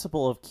the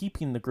principle of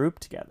keeping the group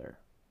together.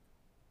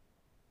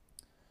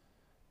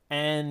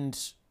 And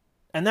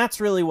that's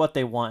really what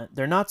they want.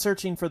 They're not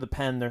searching for the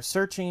pen, they're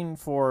searching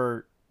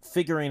for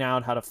figuring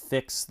out how to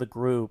fix the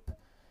group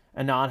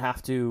and not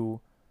have to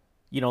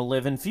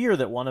live in fear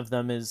that one of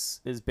them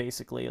is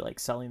basically like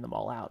selling them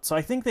all out. So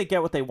I think they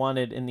get what they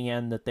wanted in the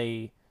end, that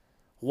they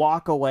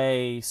walk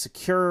away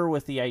secure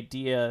with the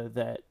idea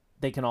that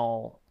they can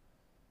all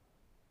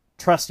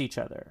trust each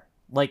other.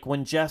 Like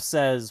when Jeff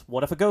says,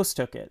 "What if a ghost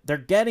took it?" They're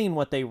getting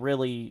what they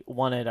really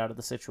wanted out of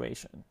the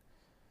situation.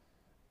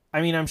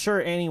 I mean, I'm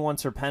sure Annie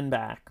wants her pen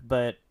back,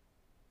 but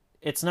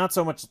it's not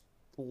so much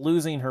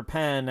losing her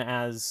pen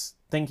as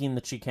thinking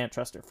that she can't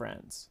trust her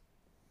friends.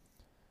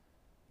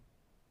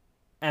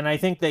 And I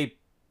think they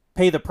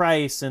pay the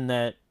price in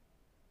that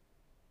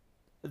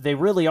they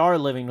really are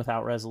living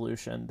without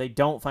resolution. They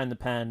don't find the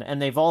pen,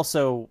 and they've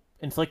also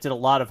inflicted a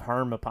lot of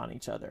harm upon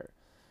each other.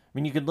 I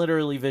mean, you could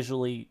literally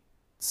visually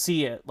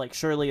see it. Like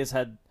Shirley has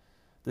had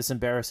this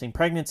embarrassing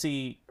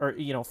pregnancy, or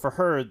for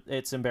her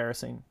it's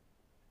embarrassing.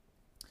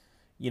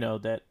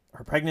 That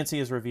her pregnancy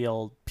is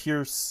revealed.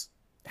 Pierce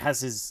has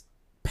his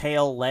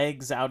pale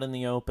legs out in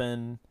the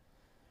open.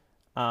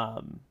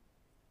 I'm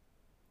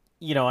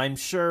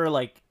sure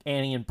like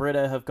Annie and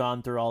Britta have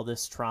gone through all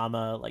this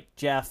trauma. Like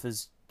Jeff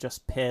is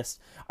just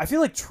pissed. I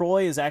feel like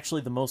Troy is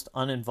actually the most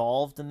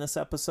uninvolved in this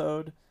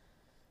episode.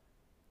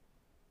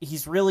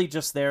 He's really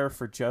just there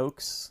for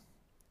jokes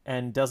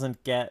and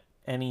doesn't get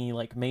any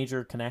like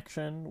major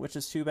connection, which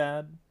is too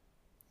bad.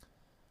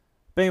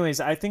 But anyways,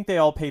 I think they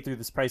all pay through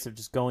this price of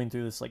just going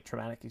through this like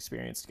traumatic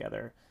experience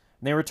together.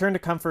 And they return to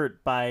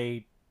comfort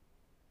by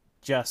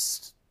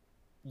just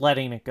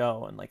letting it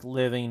go and like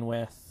living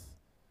with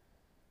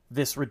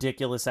this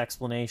ridiculous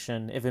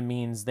explanation if it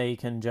means they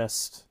can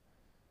just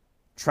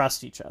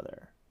trust each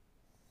other.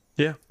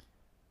 Yeah.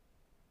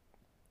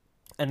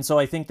 And so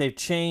I think they've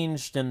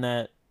changed in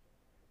that,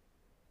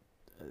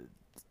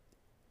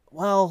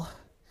 well,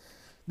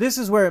 this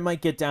is where it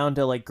might get down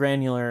to like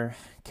granular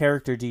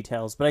character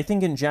details, but I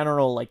think in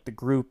general, like the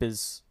group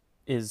is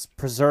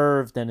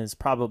preserved and is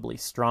probably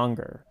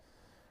stronger,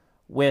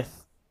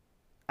 with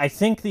I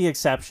think the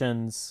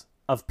exceptions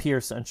of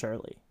Pierce and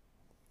Shirley.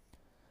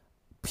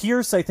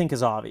 Pierce, I think,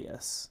 is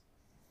obvious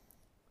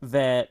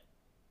that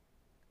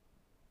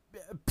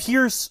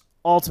Pierce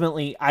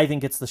ultimately, I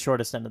think, it's the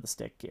shortest end of the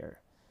stick here,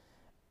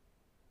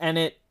 and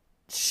it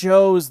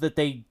shows that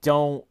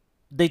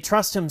they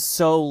trust him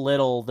so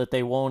little that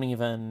they won't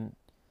even,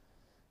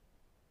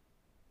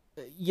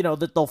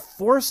 that they'll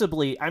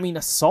forcibly,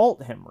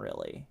 assault him,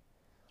 really.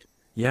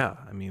 Yeah,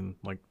 I mean,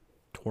 like,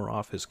 tore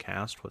off his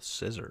cast with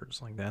scissors.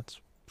 Like, that's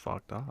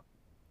fucked up.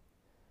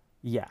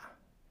 Yeah.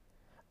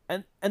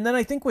 And then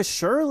I think with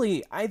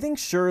Shirley, I think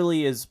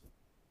Shirley is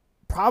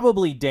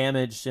probably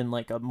damaged in,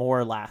 like, a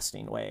more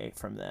lasting way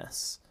from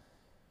this.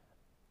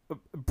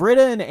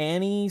 Britta and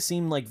Annie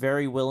seem, like,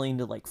 very willing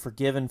to, like,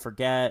 forgive and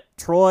forget.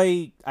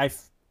 Troy,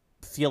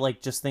 feel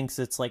like, just thinks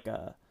it's, like,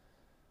 a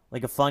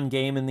like a fun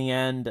game in the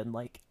end, and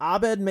like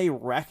Abed may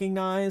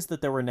recognize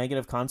that there were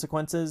negative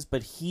consequences,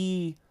 but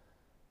he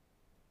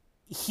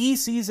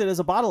sees it as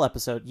a bottle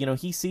episode. You know,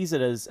 he sees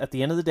it as, at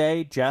the end of the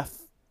day, Jeff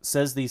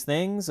says these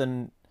things,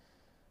 and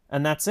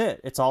that's it.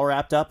 It's all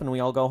wrapped up and we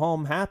all go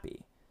home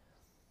happy.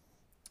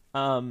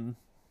 Um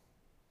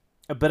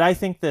but I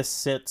think this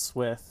sits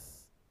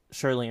with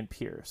Shirley and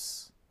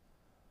Pierce.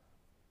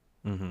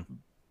 Mm-hmm.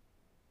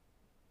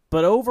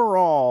 But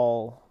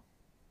overall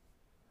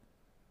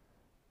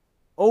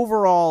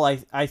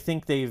I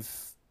think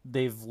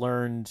they've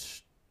learned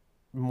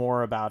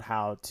more about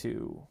how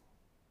to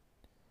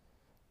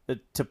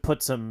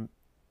put some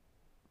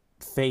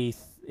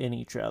faith in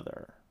each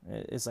other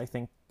is I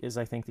think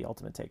the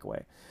ultimate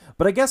takeaway.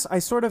 But I guess I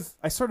sort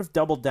of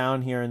doubled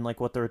down here in like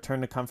what the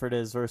return to comfort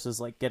is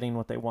versus like getting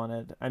what they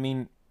wanted. I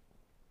mean,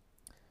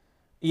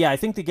 yeah, I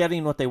think the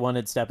getting what they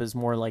wanted step is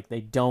more like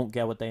they don't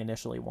get what they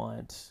initially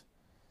want.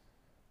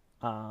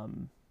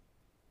 Um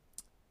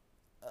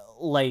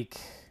like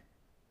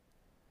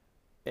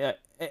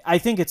I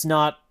think it's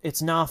not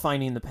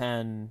finding the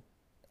pen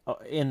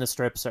in the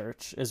strip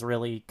search is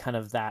really kind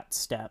of that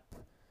step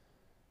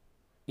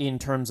in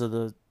terms of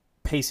the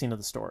pacing of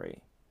the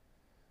story.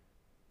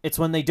 It's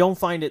when they don't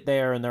find it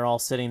there and they're all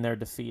sitting there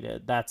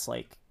defeated. That's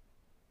like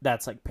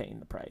paying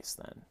the price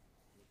then.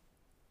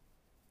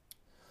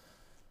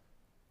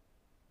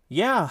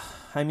 Yeah,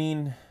 I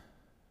mean,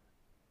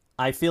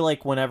 I feel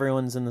like when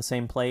everyone's in the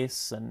same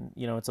place and,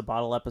 you know, it's a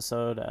bottle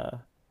episode,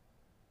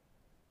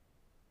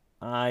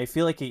 I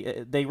feel like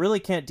they really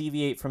can't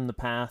deviate from the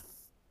path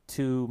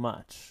too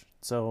much.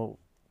 So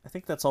I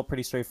think that's all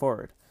pretty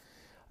straightforward.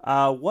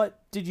 What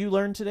did you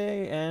learn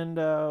today, and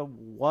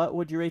what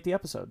would you rate the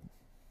episode?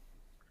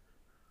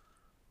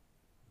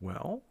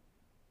 Well,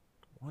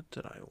 what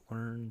did I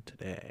learn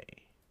today?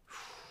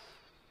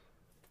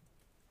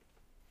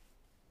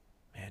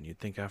 Man, you'd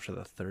think after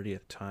the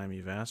 30th time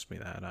you've asked me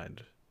that,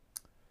 I'd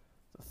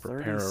The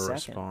prepare a 32nd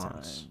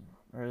response.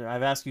 time. Or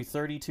I've asked you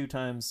 32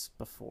 times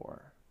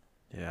before.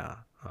 Yeah.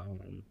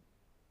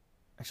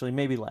 Actually,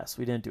 maybe less.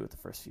 We didn't do it the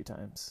first few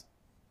times.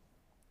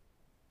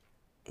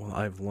 Well,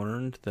 I've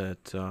learned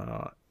that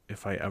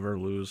if I ever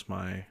lose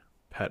my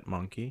pet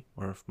monkey,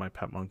 or if my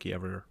pet monkey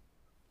ever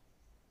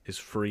is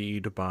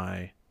freed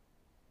by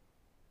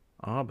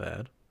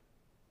Abed,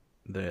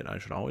 that I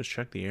should always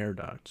check the air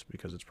ducts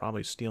because it's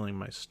probably stealing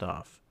my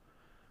stuff.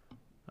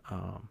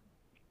 Um,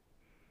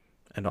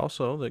 and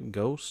also that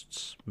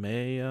ghosts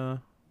may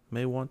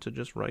want to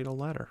just write a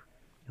letter.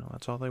 You know,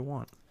 that's all they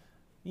want.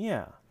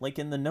 Yeah, like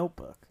in the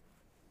Notebook.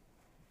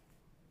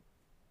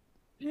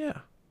 Yeah,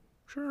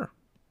 sure.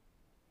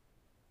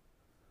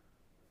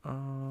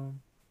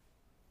 Um,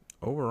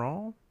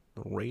 Overall,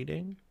 the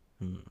rating.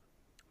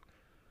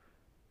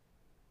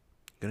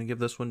 Gonna give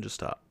this one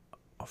just a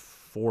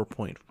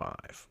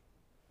 4.5.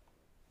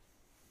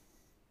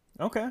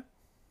 Okay.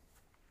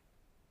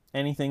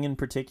 Anything in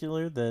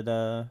particular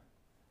that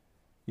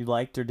you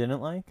liked or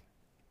didn't like?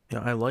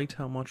 Yeah, I liked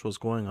how much was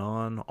going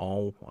on.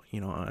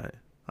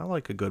 I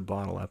like a good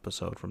bottle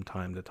episode from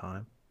time to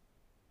time.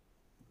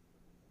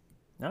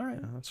 All right.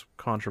 Yeah, that's a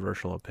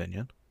controversial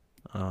opinion.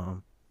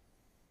 Um,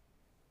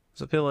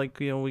 'Cause I feel like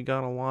we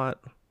got a lot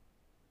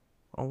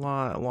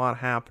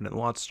happening, a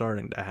lot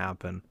starting to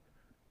happen.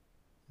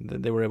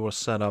 They were able to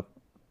set up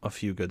a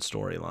few good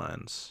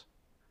storylines,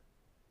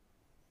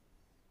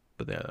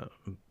 but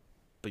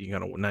you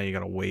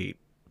gotta wait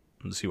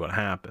and see what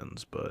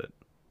happens. But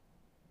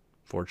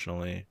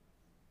fortunately,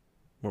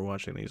 we're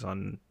watching these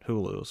on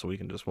Hulu, so we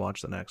can just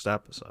watch the next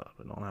episode.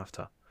 We don't have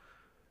to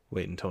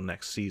wait until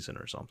next season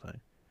or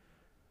something.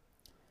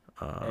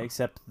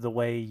 Except the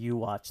way you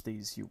watch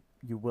these, you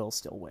will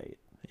still wait.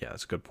 Yeah,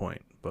 that's a good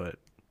point. But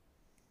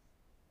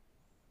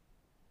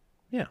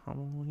yeah,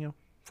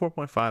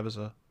 4.5 is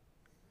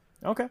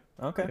Okay.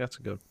 I Okay. think that's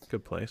a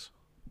good place.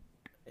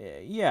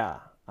 Yeah.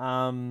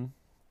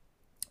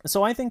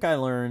 So I think I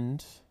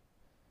learned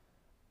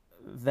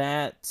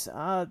that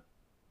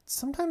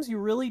sometimes you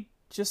really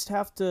just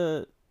have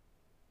to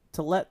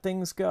let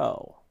things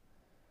go,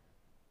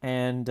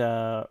 and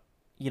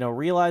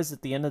realize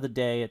at the end of the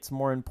day it's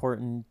more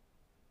important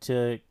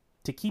to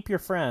keep your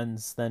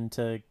friends than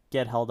to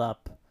get held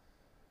up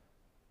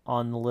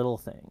on the little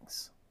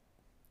things.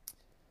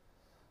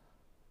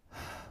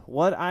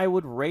 What I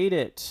would rate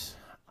it,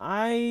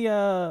 I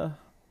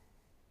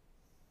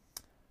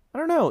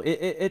don't know.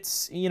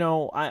 It's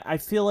I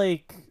feel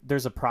like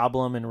there's a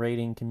problem in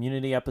rating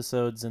community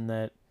episodes in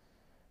that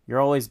you're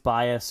always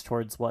biased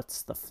towards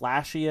what's the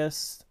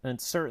flashiest, and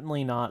it's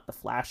certainly not the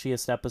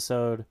flashiest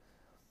episode.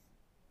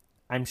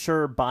 I'm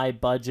sure by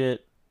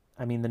budget,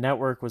 I mean the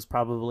network was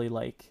probably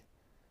like,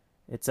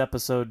 it's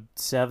episode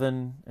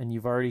 7 and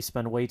you've already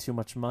spent way too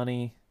much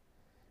money.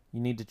 You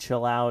need to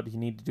chill out. You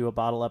need to do a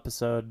bottle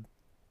episode.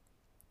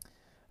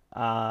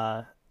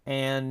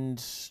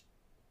 And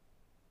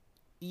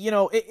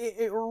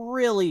it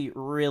really,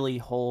 really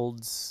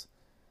holds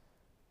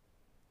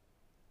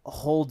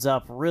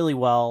up really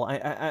well.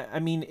 I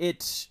mean,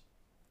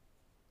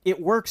 it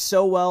works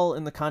so well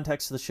in the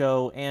context of the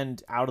show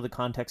and out of the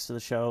context of the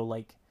show.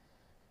 Like,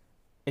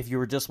 if you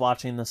were just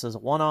watching this as a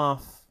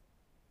one-off,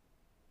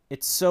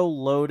 it's so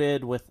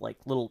loaded with like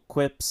little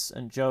quips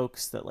and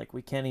jokes that like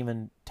we can't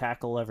even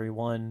tackle every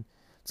one.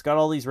 It's got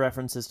all these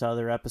references to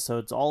other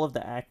episodes. All of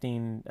the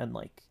acting and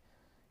like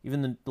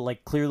even the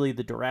like clearly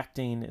the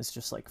directing is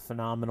just like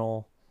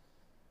phenomenal.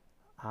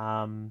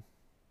 Um,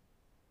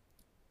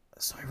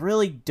 so I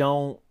really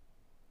don't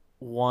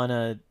want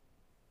to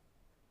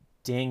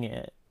ding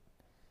it.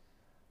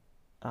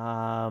 But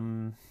I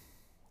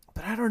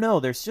don't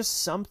know. There's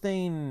just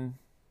something.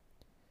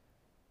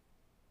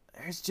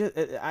 There's just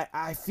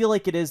I feel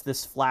like it is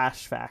this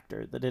flash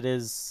factor that it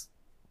is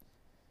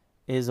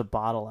a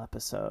bottle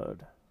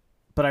episode,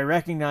 but I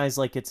recognize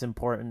like its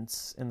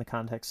importance in the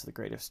context of the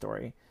greater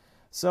story.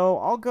 So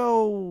I'll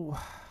go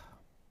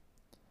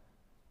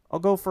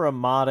for a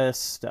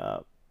modest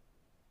 4.4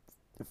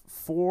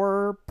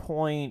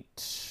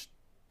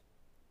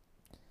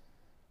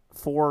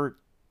 4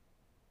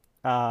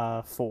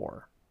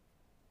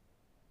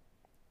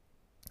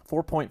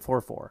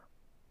 4.44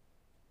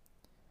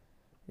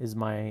 is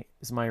my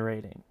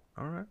rating.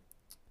 All right.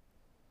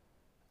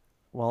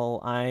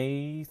 Well,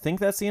 I think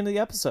that's the end of the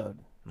episode.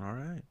 All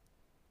right.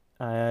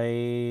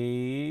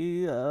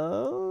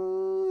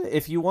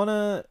 If you want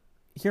to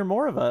hear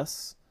more of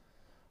us,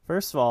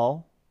 first of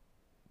all,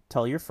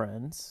 tell your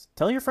friends.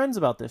 Tell your friends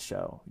about this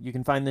show. You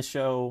can find this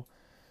show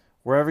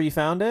wherever you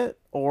found it,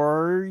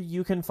 or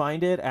you can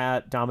find it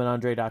at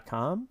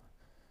dominandre.com.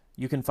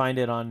 You can find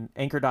it on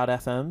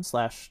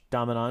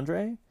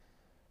anchor.fm/dominandre.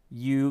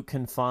 You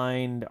can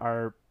find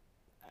our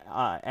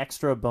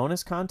extra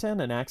bonus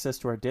content and access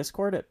to our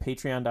Discord at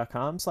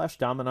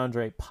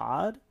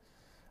patreon.com/dominandrepod.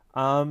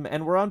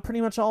 And we're on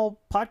pretty much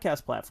all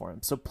podcast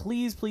platforms. So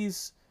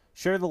please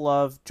share the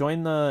love,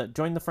 join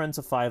the Friends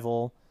of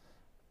Fievel,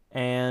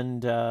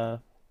 and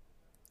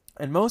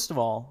most of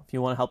all, if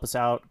you want to help us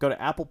out, go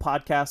to Apple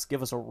Podcasts,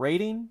 give us a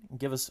rating,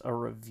 give us a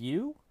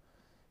review,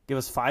 give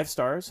us 5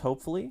 stars,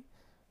 hopefully.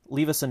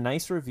 Leave us a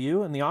nice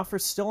review, and the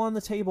offer's still on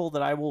the table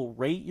that I will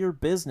rate your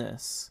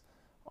business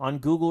on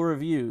Google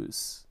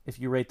reviews if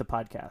you rate the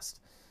podcast.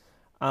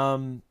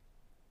 And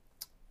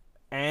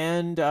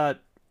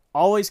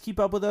always keep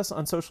up with us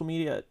on social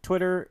media: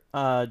 Twitter,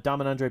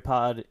 Dominandre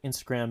Pod,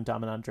 Instagram,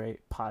 Dominandre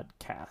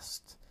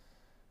Podcast.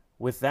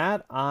 With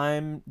that,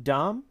 I'm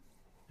Dom.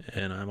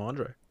 And I'm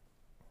Andre.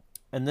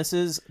 And this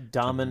is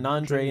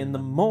Dominandre in the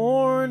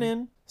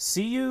morning.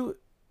 See you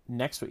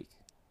next week.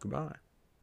 Goodbye.